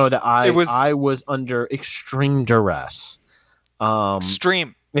know that I was under extreme duress.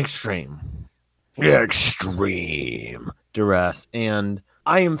 Extreme Duress, and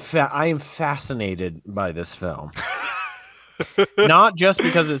I am fascinated by this film. Not just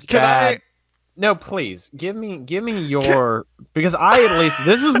because it's bad. No, please give me your, because I, at least,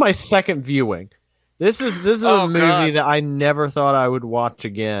 this is my second viewing. This is a movie God. that I never thought I would watch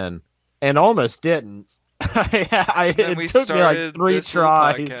again, and almost didn't. It took me like 3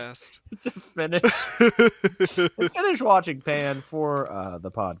 tries to finish watching Pan for the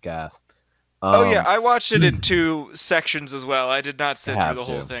podcast. Oh yeah, I watched it in 2 sections as well. I did not sit through the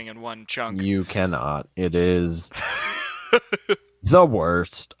whole thing in one chunk. You cannot. It is the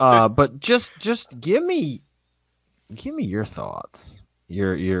worst. But just give me your thoughts.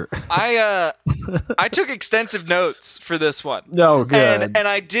 Your I took extensive notes for this one. No, good. And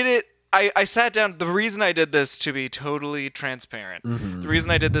I did it. I sat down. The reason I did this, to be totally transparent, the reason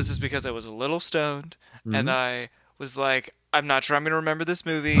I did this is because I was a little stoned, and I was like, I'm not sure I'm going to remember this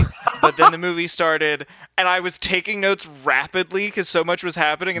movie. But then the movie started, and I was taking notes rapidly because so much was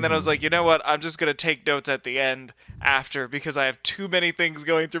happening. And then I was like, you know what? I'm just going to take notes at the end after, because I have too many things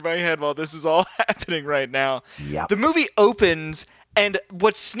going through my head while this is all happening right now. Yep. The movie opens, and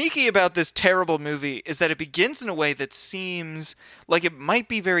what's sneaky about this terrible movie is that it begins in a way that seems like it might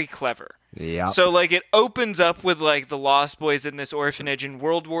be very clever. Yeah. So, like, it opens up with, like, the Lost Boys in this orphanage in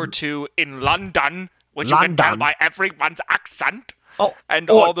World War II in London, which you can tell by everyone's accent. Oh, and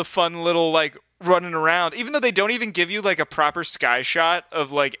all the fun little, like, running around. Even though they don't even give you, like, a proper sky shot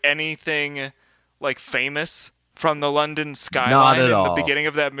of, like, anything, like, famous from the London skyline in the beginning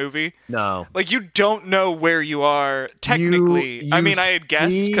of that movie. No. Like, you don't know where you are, technically. You I mean, I had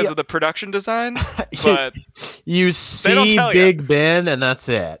guessed because of the production design, but you see Big Ben, and that's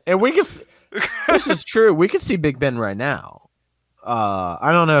it. And we can. This is true. We can see Big Ben right now.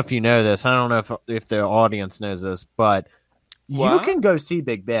 I don't know if you know this. I don't know if the audience knows this, but you can go see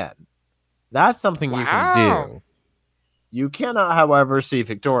Big Ben. That's something you can do. You cannot, however, see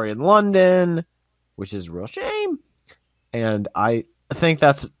Victorian London, which is a real shame. And I think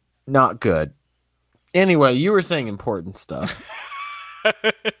that's not good. Anyway, you were saying important stuff.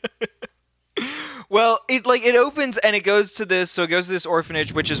 Well, it opens and it goes to this. So it goes to this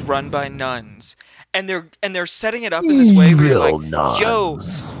orphanage, which is run by nuns, and they're setting it up in this way where you're like, nuns. yo,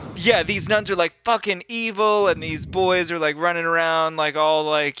 yeah, these nuns are like fucking evil, and these boys are like running around like all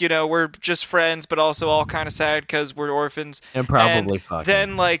like, you know, we're just friends, but also all kind of sad because we're orphans and probably fucking.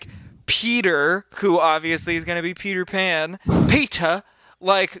 Then like Peter, who obviously is gonna be Peter Pan, Peter,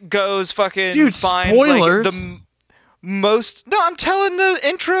 like goes fucking finds spoilers. like the most. No, I'm telling the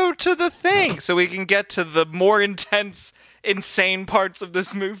intro to the thing so we can get to the more intense, insane parts of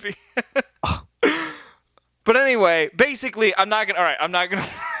this movie. But anyway, basically, I'm not gonna.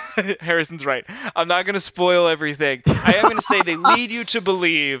 Harrison's right. I'm not gonna spoil everything. I am gonna say they lead you to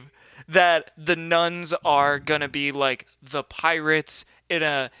believe that the nuns are gonna be like the pirates in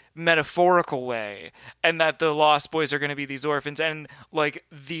a metaphorical way, and that the Lost Boys are going to be these orphans, and like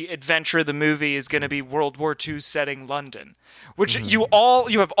the adventure of the movie is going to be World War II setting London, which you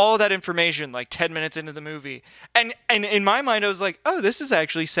have all that information like 10 minutes into the movie, and in my mind I was like, oh, this is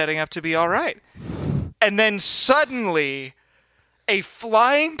actually setting up to be all right. And then suddenly a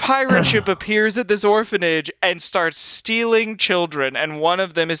flying pirate ship appears at this orphanage and starts stealing children, and one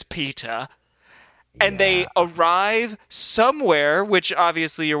of them is Peeta. And they arrive somewhere, which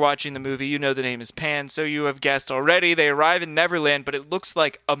obviously you're watching the movie, you know the name is Pan, so you have guessed already. They arrive in Neverland, but it looks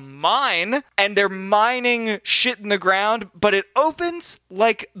like a mine, and they're mining shit in the ground, but it opens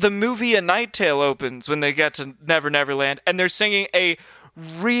like the movie A Night Tale opens when they get to Neverland, and they're singing a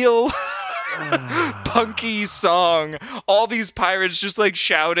real punky song. All these pirates just like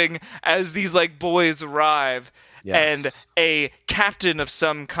shouting as these like boys arrive. Yes. And a captain of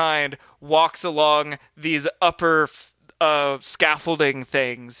some kind walks along these upper scaffolding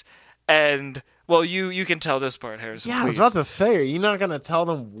things. And, well, you can tell this part, Harrison. Yeah, please. I was about to say, are you not going to tell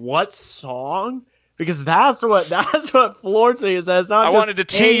them what song? Because that's what floored me. Is that it's not I just wanted to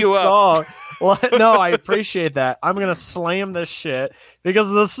tee you up. Well, no, I appreciate that. I'm going to slam this shit because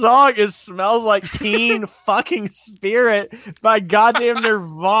the song Smells Like Teen Fucking Spirit by goddamn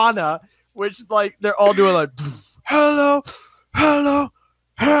Nirvana, which, like, they're all doing, like, hello, hello,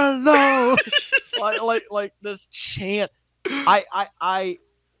 hello. like this chant.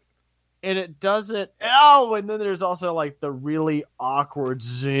 And it doesn't. Oh, and then there's also like the really awkward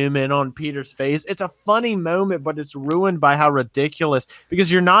zoom in on Peter's face. It's a funny moment, but it's ruined by how ridiculous,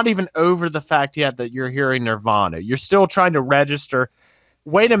 because you're not even over the fact yet that you're hearing Nirvana. You're still trying to register.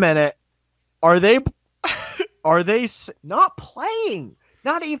 Wait a minute. Are they not playing?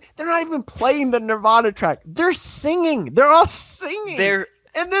 They're not even playing the Nirvana track. They're singing. They're all singing.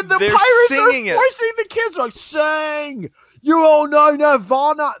 And then the pirates are forcing the kids like, sing. You all know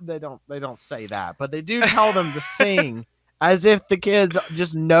Nirvana. They don't say that, but they do tell them to sing as if the kids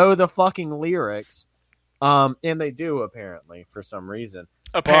just know the fucking lyrics. And they do, apparently, for some reason.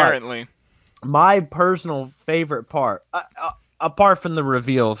 Apparently. But my personal favorite part, apart from the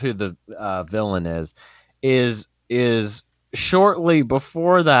reveal of who the villain is shortly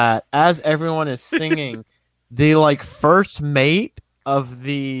before that, as everyone is singing, the like first mate of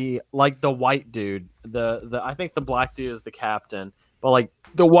the white dude, the I think the black dude is the captain, but like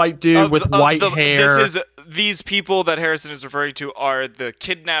the white dude with white hair. These people that Harrison is referring to are the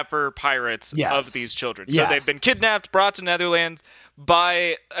kidnapper pirates of these children. So they've been kidnapped, brought to Netherlands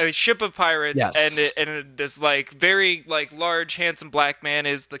by a ship of pirates, and this like very like large, handsome black man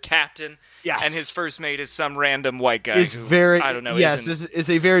is the captain. Yes. And his first mate is some random white guy I don't know. Yes,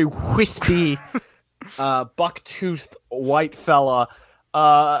 is a very wispy, buck-toothed white fella,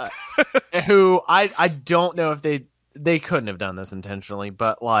 who I don't know if they couldn't have done this intentionally,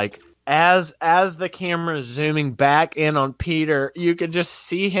 but like as the camera is zooming back in on Peter, you can just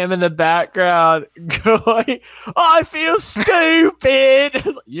see him in the background going, "I feel stupid."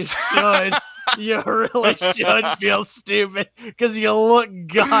 You should. You really should feel stupid because you look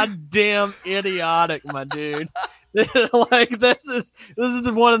goddamn idiotic, my dude. Like this is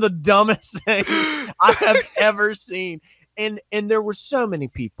one of the dumbest things I have ever seen, and there were so many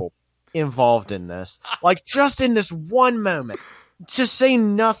people involved in this. Like just in this one moment, just say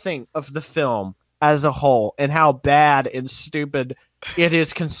nothing of the film as a whole and how bad and stupid it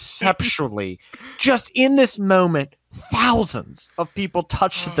is conceptually. Just in this moment, thousands of people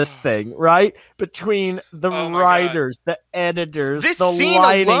touched this thing, right? Between the writers, the editors, this the scene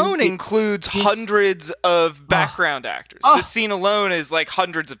lighting, alone includes hundreds of background actors. This scene alone is like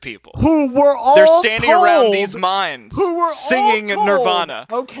hundreds of people who were all they're standing around these mines who were singing Nirvana.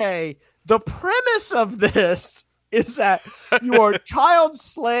 Okay, the premise of this is that you are child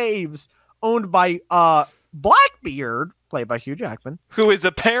slaves owned by Blackbeard, played by Hugh Jackman, who is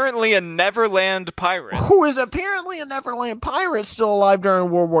apparently a Neverland pirate. Still alive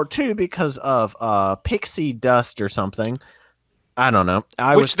during World War II because of pixie dust or something. I don't know.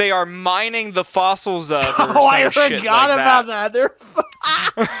 They are mining the fossils of. I forgot about that. They're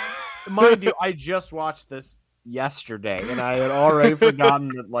mind you, I just watched this yesterday, and I had already forgotten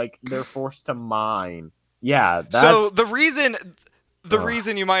that like they're forced to mine. Yeah. So the reason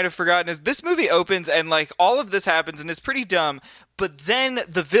you might have forgotten is this movie opens and like all of this happens and it's pretty dumb, but then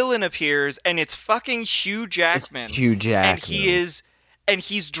the villain appears and it's fucking Hugh Jackman. It's Hugh Jackman. And he is and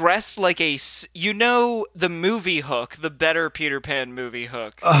he's dressed like you know the movie Hook, the better Peter Pan movie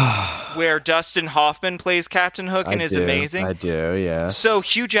Hook, where Dustin Hoffman plays Captain Hook and is amazing. I do, yeah. So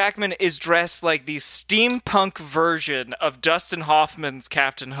Hugh Jackman is dressed like the steampunk version of Dustin Hoffman's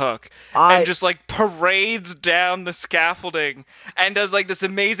Captain Hook, and just like parades down the scaffolding and does like this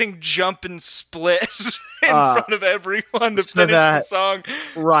amazing jump and split in front of everyone to finish the song.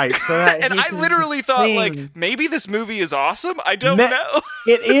 Right. So that and I literally thought, like, maybe this movie is awesome. I don't know.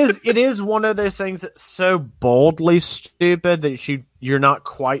 It is one of those things that's so boldly stupid that you're not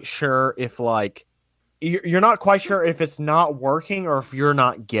quite sure if you're not quite sure if it's not working or if you're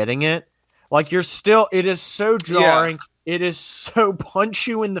not getting it. Like it is so jarring. Yeah. It is so punch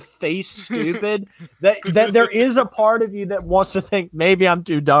you in the face stupid that there is a part of you that wants to think maybe I'm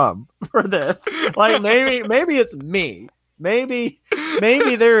too dumb for this. Like maybe it's me. Maybe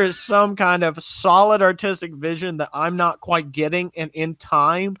there is some kind of solid artistic vision that I'm not quite getting, and in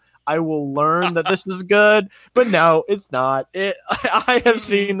time I will learn that this is good. But no, it's not. I have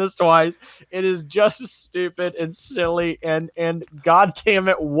seen this twice. It is just stupid and silly, and god damn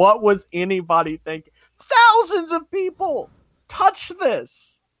it, what was anybody thinking? Thousands of people touch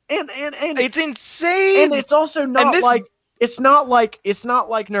this. And it's insane. And it's also not it's not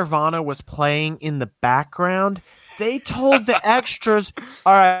like Nirvana was playing in the background. They told the extras,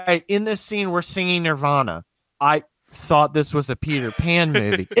 all right, in this scene, we're singing Nirvana. I thought this was a Peter Pan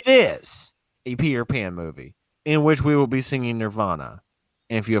movie. It is a Peter Pan movie in which we will be singing Nirvana.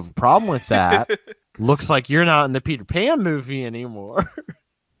 And if you have a problem with that, looks like you're not in the Peter Pan movie anymore.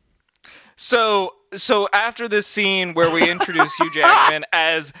 So after this scene where we introduce Hugh Jackman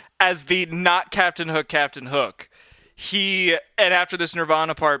as the not Captain Hook, and after this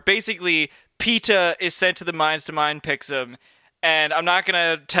Nirvana part, basically PETA is sent to the mines to mine Pixum, and I'm not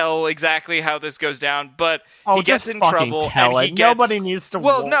gonna tell exactly how this goes down, but he gets in trouble. Nobody needs to.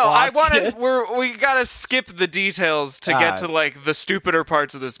 Well, no, I want to. We gotta skip the details to get to like the stupider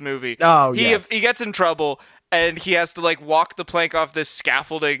parts of this movie. Oh, he gets in trouble, and he has to like walk the plank off this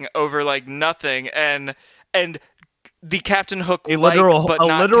scaffolding over like nothing, and the Captain Hook a literal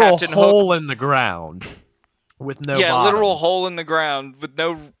Captain hole Hook. In the ground. With no bottom. Literal hole in the ground with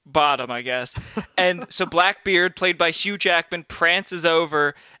no bottom, I guess. And so Blackbeard, played by Hugh Jackman, prances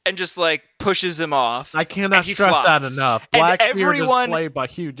over and just like pushes him off. I cannot stress that enough. Blackbeard is played by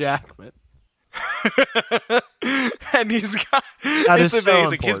Hugh Jackman. And it's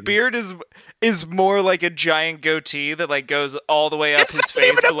amazing. So his beard is more like a giant goatee that like goes all the way up his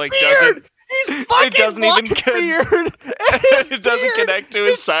face, but like doesn't. It doesn't even it doesn't connect to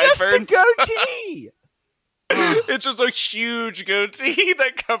his sideburns. It's just a goatee. It's just a huge goatee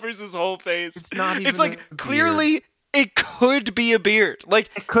that covers his whole face. It's not even. It's like clearly it could be a beard. Like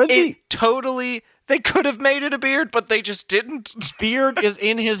it could be totally. They could have made it a beard, but they just didn't. Beard is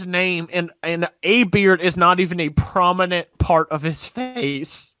in his name, and a beard is not even a prominent part of his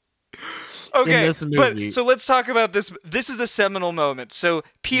face. Okay, in this movie. But so let's talk about this. This is a seminal moment. So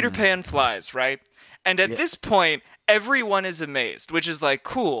Peter Pan flies, right? And at this point, everyone is amazed, which is like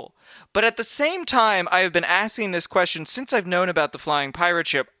cool. But at the same time, I have been asking this question since I've known about the flying pirate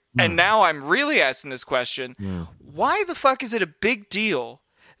ship, and now I'm really asking this question. Why the fuck is it a big deal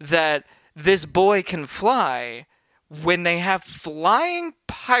that this boy can fly when they have flying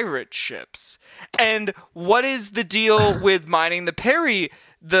pirate ships? And what is the deal with mining the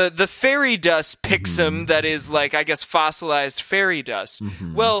the fairy dust Pixum that is like, I guess, fossilized fairy dust?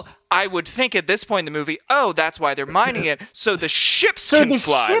 Well, I would think at this point in the movie, that's why they're mining it, so the ships can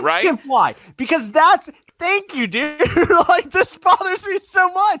fly, right? Can fly, because thank you, dude. Like, this bothers me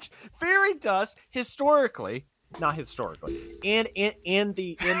so much. Fairy dust, historically, not historically, in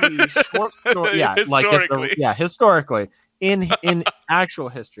the short story, historically, in actual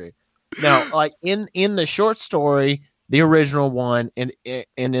history. Now, like in the short story, the original one, and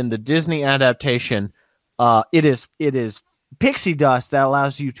in the Disney adaptation, it is pixie dust that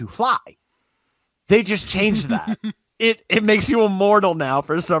allows you to fly. They just changed that. It makes you immortal now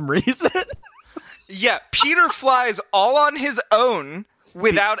for some reason. Yeah, Peter flies all on his own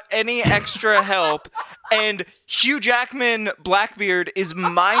without any extra help, and Hugh Jackman, Blackbeard, is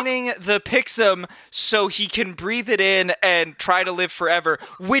mining the Pixum so he can breathe it in and try to live forever,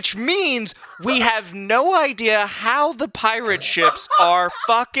 which means we have no idea how the pirate ships are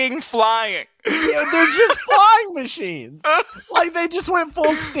fucking flying. Yeah, they're just flying machines. Like, they just went full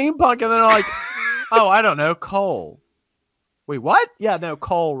steampunk, and they're like, oh, I don't know, coal. Wait, what? Yeah, no,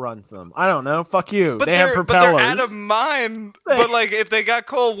 coal runs them. I don't know. Fuck you. They have propellers. But they're out of mine. But, like, if they got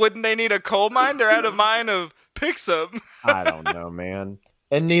coal, wouldn't they need a coal mine? They're out of mine of Pixum. I don't know, man.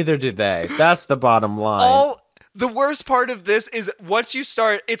 And neither do they. That's the bottom line. The worst part of this is once you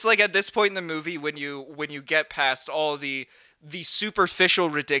start, it's like at this point in the movie when you get past all the superficial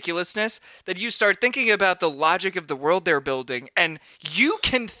ridiculousness, that you start thinking about the logic of the world they're building, and you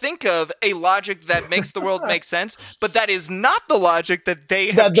can think of a logic that makes the world make sense, but that is not the logic that they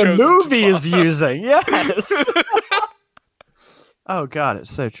have That the chosen movie to is follow. using. Yes. Oh God,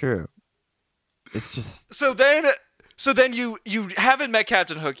 it's so true. It's just So then you haven't met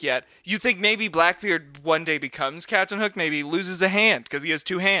Captain Hook yet. You think maybe Blackbeard one day becomes Captain Hook, maybe he loses a hand because he has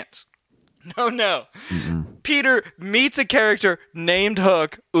two hands. No. Peter meets a character named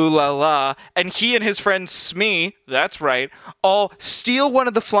Hook, ooh la la, and he and his friend Smee, that's right, all steal one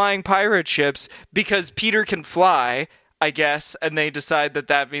of the flying pirate ships because Peter can fly, I guess, and they decide that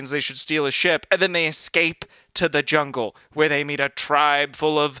that means they should steal a ship, and then they escape to the jungle where they meet a tribe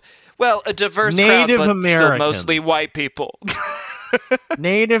full of, well, a diverse Native crowd, but still Americans. mostly white people.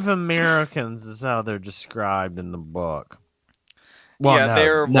 Native Americans is how they're described in the book. Well, Yeah,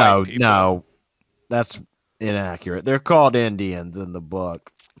 they're no, white people. no, that's inaccurate. They're called Indians in the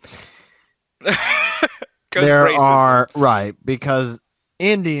book. 'Cause There racism. are right because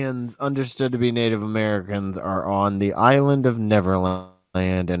Indians, understood to be Native Americans, are on the island of Neverland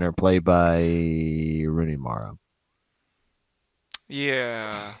and are played by Rooney Mara.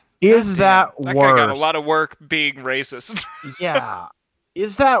 Yeah. Is that That worse? guy got a lot of work being racist. Yeah.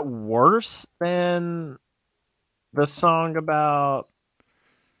 Is that worse than the song about?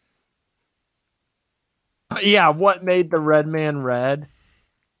 Yeah, what made the red man red?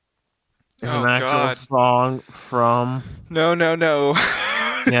 Is Oh, an actual God. song from. No.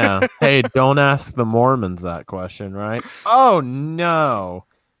 Yeah. Hey, don't ask the Mormons that question, right? Oh no.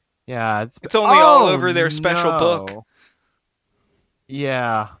 Yeah, It's only all over their special book. no.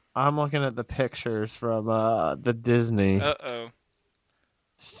 Yeah, I'm looking at the pictures from the Disney Uh-oh.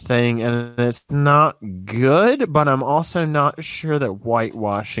 thing, and it's not good, but I'm also not sure that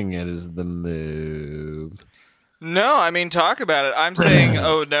whitewashing it is the move. No, I mean, talk about it. I'm saying,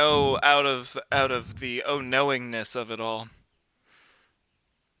 oh no, out of the oh knowingness of it all.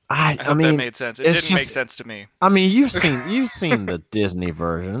 I I hope mean, that made sense. It it's didn't make just- sense to me. I mean, you've seen the Disney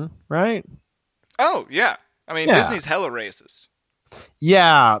version, right? Oh, yeah. I mean, Yeah. Disney's hella racist.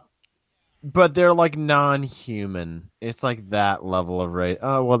 Yeah, but they're like non-human. It's like that level of race.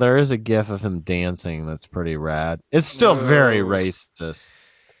 Oh well, there is a GIF of him dancing that's pretty rad. It's still very No. racist.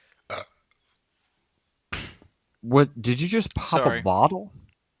 What did you just pop Sorry. a bottle?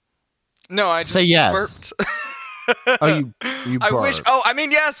 No, I just Say yes. burped. Oh, you I wish. burped. Oh, I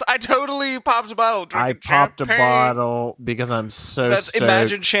mean, yes, I totally popped a bottle. I drinking popped a champagne. bottle because I'm so That's stoked.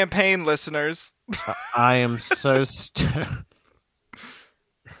 Imagine Champagne, listeners. I am so stoked.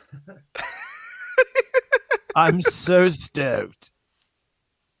 I'm so stoked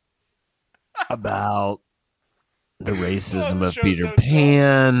about the racism the of show's Peter so dumb.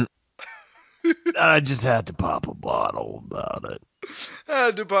 Pan. I just had to pop a bottle about it. I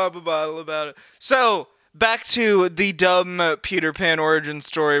had to pop a bottle about it. So, back to the dumb Peter Pan origin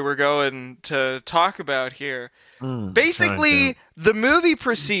story we're going to talk about here. Basically, the movie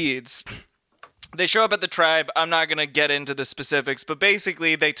proceeds. They show up at the tribe. I'm not going to get into the specifics, but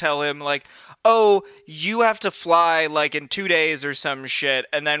basically they tell him, like, oh, you have to fly, like, in 2 days or some shit,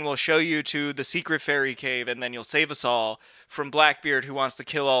 and then we'll show you to the secret fairy cave, and then you'll save us all from Blackbeard, who wants to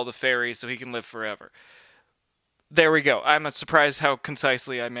kill all the fairies so he can live forever. There we go. I'm surprised how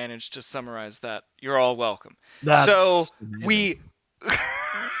concisely I managed to summarize that. You're all welcome. That's So, amazing.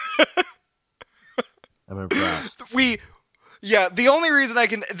 I'm impressed. Yeah, the only reason I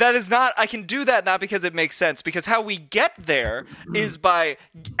can do that not because it makes sense, because how we get there is by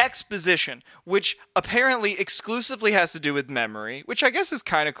exposition, which apparently exclusively has to do with memory, which I guess is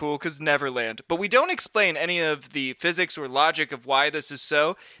kind of cool because Neverland, but we don't explain any of the physics or logic of why this is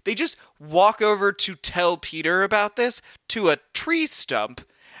so. They just walk over to tell Peter about this to a tree stump,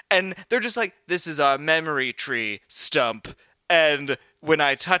 and they're just like, this is a memory tree stump, and when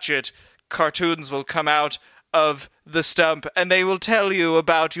I touch it, cartoons will come out of the stump and they will tell you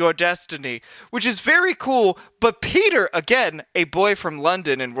about your destiny, which is very cool. But Peter, again, a boy from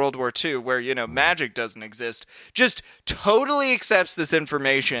London in World War II, where, you know, magic doesn't exist, just totally accepts this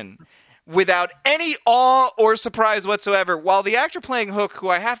information without any awe or surprise whatsoever, while the actor playing Hook, who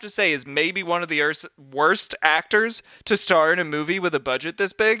I have to say is maybe one of the worst actors to star in a movie with a budget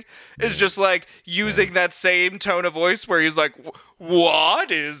this big, is just like using that same tone of voice where he's like,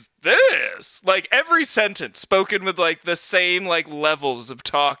 what is this? Like every sentence spoken with like the same like levels of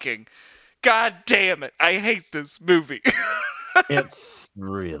talking. God damn it. I hate this movie. It's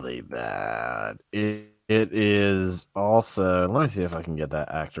really bad. It is also. Let me see if I can get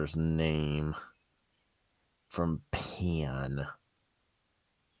that actor's name. from Pan.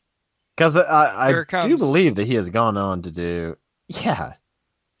 Because I Here it do comes. believe that he has gone on to do... Yeah,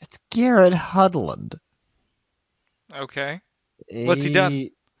 it's Garrett Hudland. Okay. What's he done?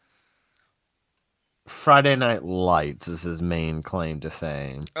 Friday Night Lights is his main claim to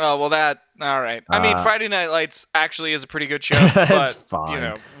fame. Oh, well, all right. I mean, Friday Night Lights actually is a pretty good show, but,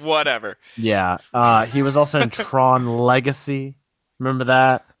 fine. Whatever. Yeah. He was also in Tron Legacy. Remember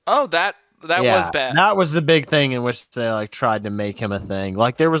that? Oh, that was bad. That was the big thing in which they like tried to make him a thing.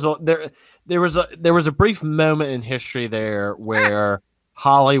 Like there was a brief moment in history there where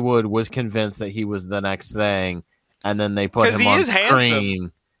Hollywood was convinced that he was the next thing, and then they put him on screen.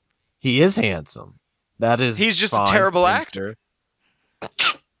 Handsome. He is handsome. He's just a terrible actor.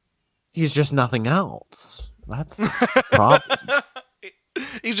 He's just nothing else. That's the problem.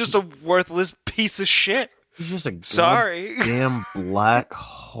 He's just a worthless piece of shit. He's just a damn black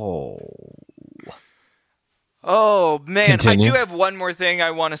hole. Oh, man. Continue. I do have one more thing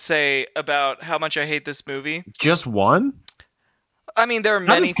I want to say about how much I hate this movie. Just one? I mean, there are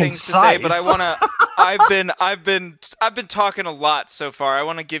many things to say, but I want to. I've been talking a lot so far. I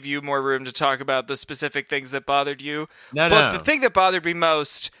want to give you more room to talk about the specific things that bothered you. But the thing that bothered me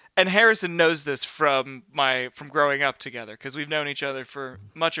most, and Harrison knows this from growing up together because we've known each other for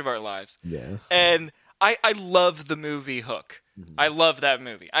much of our lives. Yes. And I love the movie Hook. Mm-hmm. I love that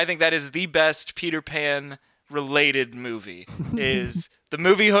movie. I think that is the best Peter Pan related movie. Is the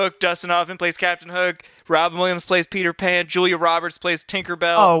movie Hook. Dustin Hoffman plays Captain Hook. Robin Williams plays Peter Pan. Julia Roberts plays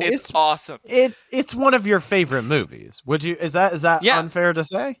Tinkerbell. Oh, it's awesome. It's one of your favorite movies. Is that unfair to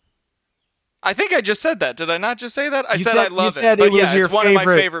say? I think I just said that. Did I not just say that? I said I love it. But yeah, it's one of my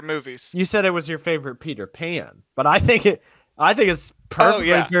favorite movies. You said it was your favorite Peter Pan, but I think it's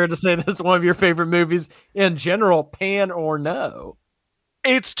perfectly fair to say that's one of your favorite movies in general, Pan or no.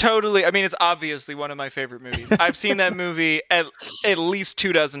 It's totally. I mean, it's obviously one of my favorite movies. I've seen that movie at least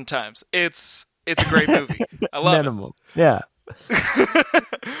 24 times. It's a great movie. I love it. Yeah.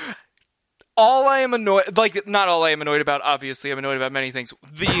 All I am annoyed, not all I am annoyed about. Obviously, I'm annoyed about many things.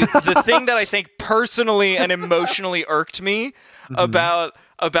 The thing that I think personally and emotionally irked me about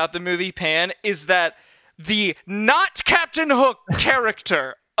the movie Pan is that the not Captain Hook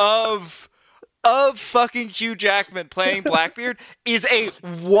character of fucking Hugh Jackman playing Blackbeard is a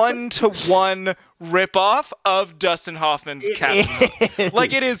 1-to-1 ripoff of Dustin Hoffman's Captain Hook.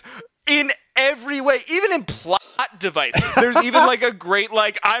 Like, it is in every way, even in plot devices. There's even like a great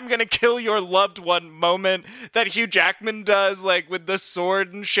I'm gonna kill your loved one moment that Hugh Jackman does, like with the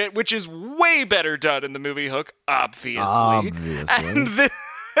sword and shit, which is way better done in the movie Hook, obviously.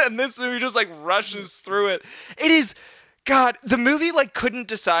 And this movie just rushes through it. It is. God, the movie couldn't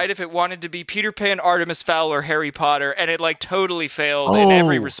decide if it wanted to be Peter Pan, Artemis Fowl, or Harry Potter, and it totally failed in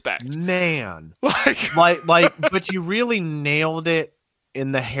every respect. Man, but you really nailed it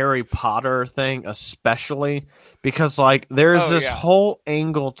in the Harry Potter thing, especially because there's this whole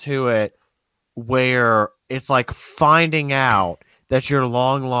angle to it where it's finding out that your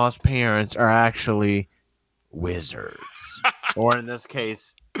long lost parents are actually wizards, or in this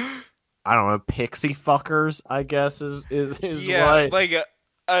case, I don't know, pixie fuckers, I guess is what. Like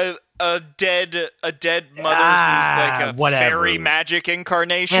a dead mother who's a fairy magic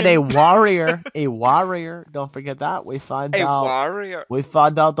incarnation. And a warrior. Don't forget that. We find out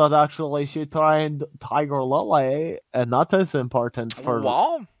that actually she trained Tiger Lily, and that is important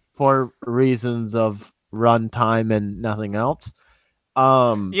for reasons of runtime and nothing else.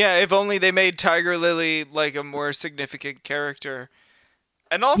 If only they made Tiger Lily a more significant character.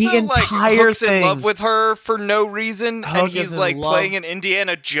 And also, Hook's in love with her for no reason, and he's playing an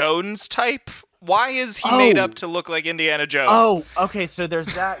Indiana Jones type. Why is he made up to look like Indiana Jones? Oh, okay. So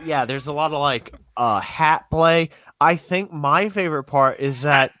there's that. Yeah, there's a lot of hat play. I think my favorite part is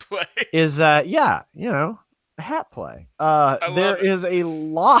that hat play. There is a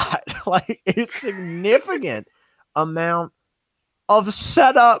lot, a significant amount of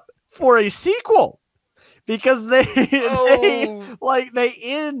setup for a sequel. Because they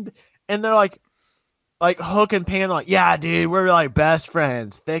end and they're like Hook and Pan yeah, dude, we're best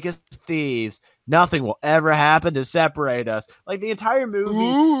friends, thick as thieves. Nothing will ever happen to separate us. The entire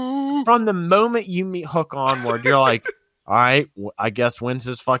movie, from the moment you meet Hook onward, you're all right, I guess when's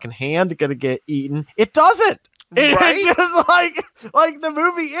his fucking hand gonna get eaten? It doesn't. Right? It's just like the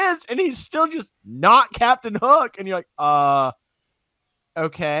movie is, and he's still just not Captain Hook, and you're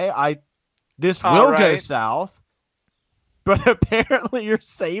okay, this will go south, but apparently you're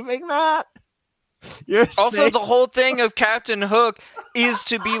saving that. The whole thing of Captain Hook is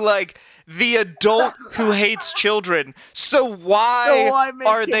to be the adult who hates children. So why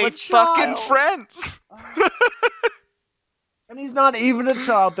are they fucking friends? And he's not even a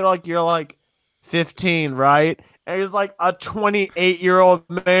child. They're like, you're like 15, right? And he's like a 28-year-old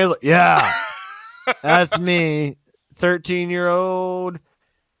man. He's like, yeah, that's me. 13-year-old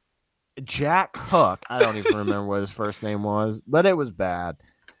Jack Hook. I don't even remember what his first name was, but it was bad.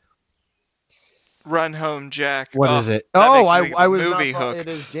 Run home, Jack. What is it? that Oh, makes me think of I the was movie not, Hook. It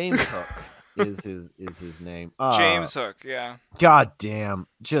is James Hook. is his name? James Hook. Yeah. God damn,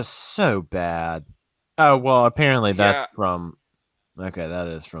 just so bad. Oh well, apparently that's Yeah. from. Okay, that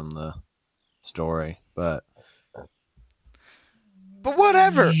is from the story, but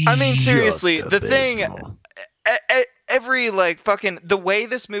whatever. I mean, seriously, just the thing. abysmal. Every like fucking the way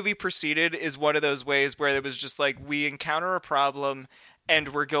this movie proceeded is one of those ways where it was just like we encounter a problem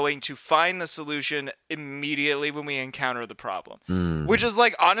and we're going to find the solution immediately when we encounter the problem. Which is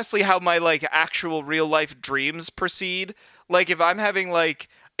like honestly how my like actual real life dreams proceed. Like if I'm having like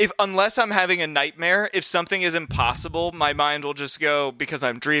unless I'm having a nightmare, if something is impossible, my mind will just go, because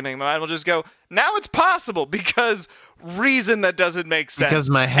I'm dreaming, my mind will just go, now it's possible because reason that doesn't make sense. Because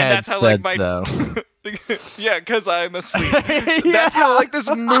my head and that's how like said my so. yeah, because I'm asleep. That's how like this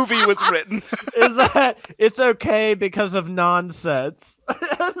movie was written. Is that it's okay because of nonsense?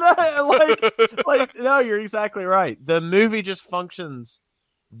 like no, you're exactly right. The movie just functions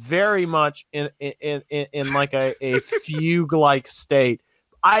very much in like a fugue-like state.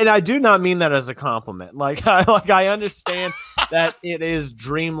 I do not mean that as a compliment. Like I understand that it is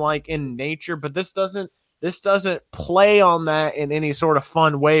dreamlike in nature, but this doesn't play on that in any sort of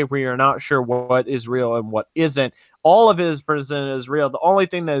fun way where you're not sure what is real and what isn't. All of it is presented as real. The only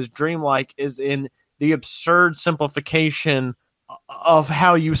thing that is dreamlike is in the absurd simplification of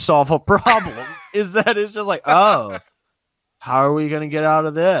how you solve a problem. Is that it's just like, oh, how are we going to get out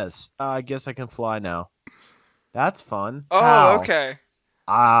of this? I guess I can fly now. That's fun. Oh, How? okay.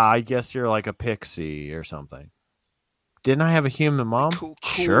 I guess you're like a pixie or something. Didn't I have a human mom? Cool.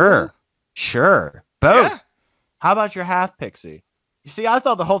 Sure. Both. Yeah. How about your half pixie? You see, I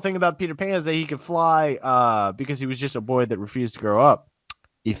thought the whole thing about Peter Pan is that he could fly because he was just a boy that refused to grow up.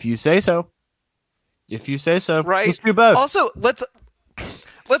 If you say so. Right. Let's do both. Also,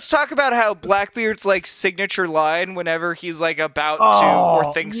 let's talk about how Blackbeard's like signature line whenever he's like about to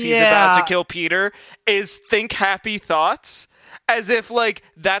or thinks he's about to kill Peter is think happy thoughts. As if like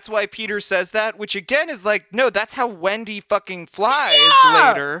that's why Peter says that, which again is like, no, that's how Wendy fucking flies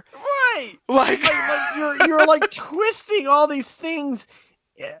later. Right. Like you're like twisting all these things.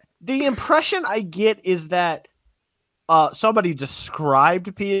 The impression I get is that somebody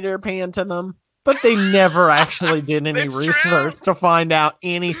described Peter Pan to them, but they never actually did any It's research true. to find out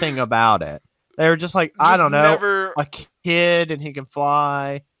anything about it. They were just like, I don't know, never... a kid and he can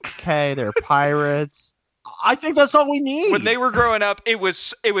fly. Okay, they're pirates. I think that's all we need. When they were growing up, it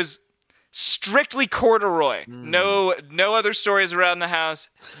was strictly corduroy. No other stories around the house.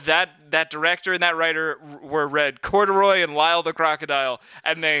 That director and that writer were read Corduroy and Lyle the Crocodile,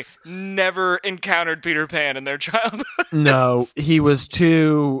 and they never encountered Peter Pan in their childhood. No, he was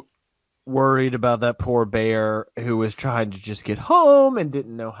too worried about that poor bear who was trying to just get home and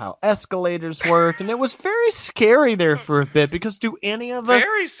didn't know how escalators worked, and it was very scary there for a bit because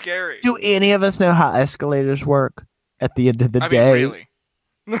Very scary. do any of us know how escalators work at the end of the day? Mean,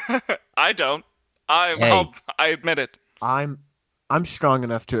 really? I don't. I admit it. I'm strong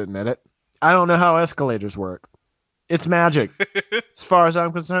enough to admit it. I don't know how escalators work. It's magic as far as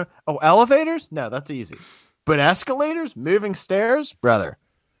I'm concerned. Oh, elevators? No, that's easy. But escalators, moving stairs, brother.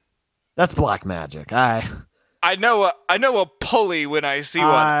 That's black magic. I know a pulley when I see one.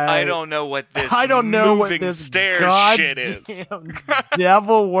 I don't know what this moving stairs shit is.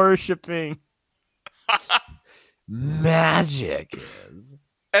 Devil worshipping magic is.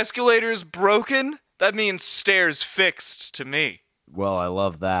 Escalators broken? That means stairs fixed to me. Well, I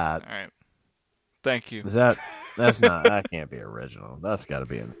love that. All right. Thank you. That can't be original. That's got to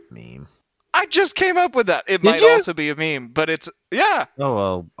be a meme. I just came up with that. It might also be a meme, but it's yeah. Oh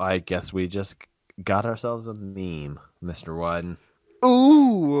well, I guess we just got ourselves a meme, Mr. Wyden.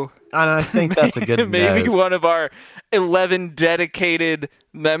 Ooh. And I think that's a good maybe note. one of our 11 dedicated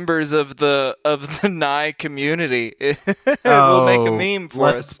members of the Nye community will make a meme for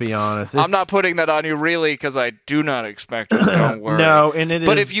us. Let's be honest. I'm not putting that on you really because I do not expect it. Don't worry. No, and it is.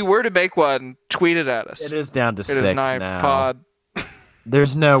 But if you were to make one, tweet it at us. It is down to It 6 is Nye now. Pod.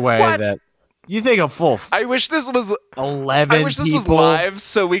 There's no way What? that you think a full I wish this was 11 I wish this was people live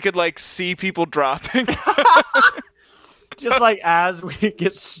so we could like see people dropping. just like as we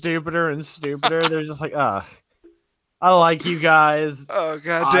get stupider and stupider, they're just like, I like you guys. Oh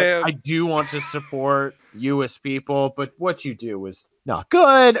god damn. I do want to support you as people, but what you do is not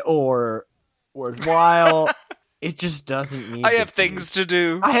good or worthwhile. It just doesn't need I to have be. things to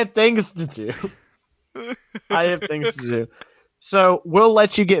do. I have things to do. I have things to do. So we'll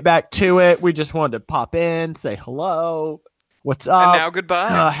let you get back to it. We just wanted to pop in, say hello. What's up? And now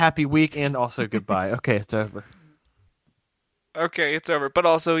goodbye. Happy week and also goodbye. Okay, it's over. Okay, it's over. But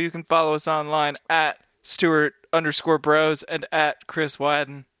also, you can follow us online at Stuart_Bros and at Chris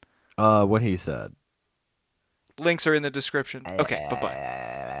Wadden. What he said. Links are in the description. Okay,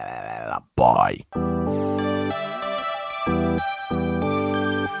 bye-bye. Bye.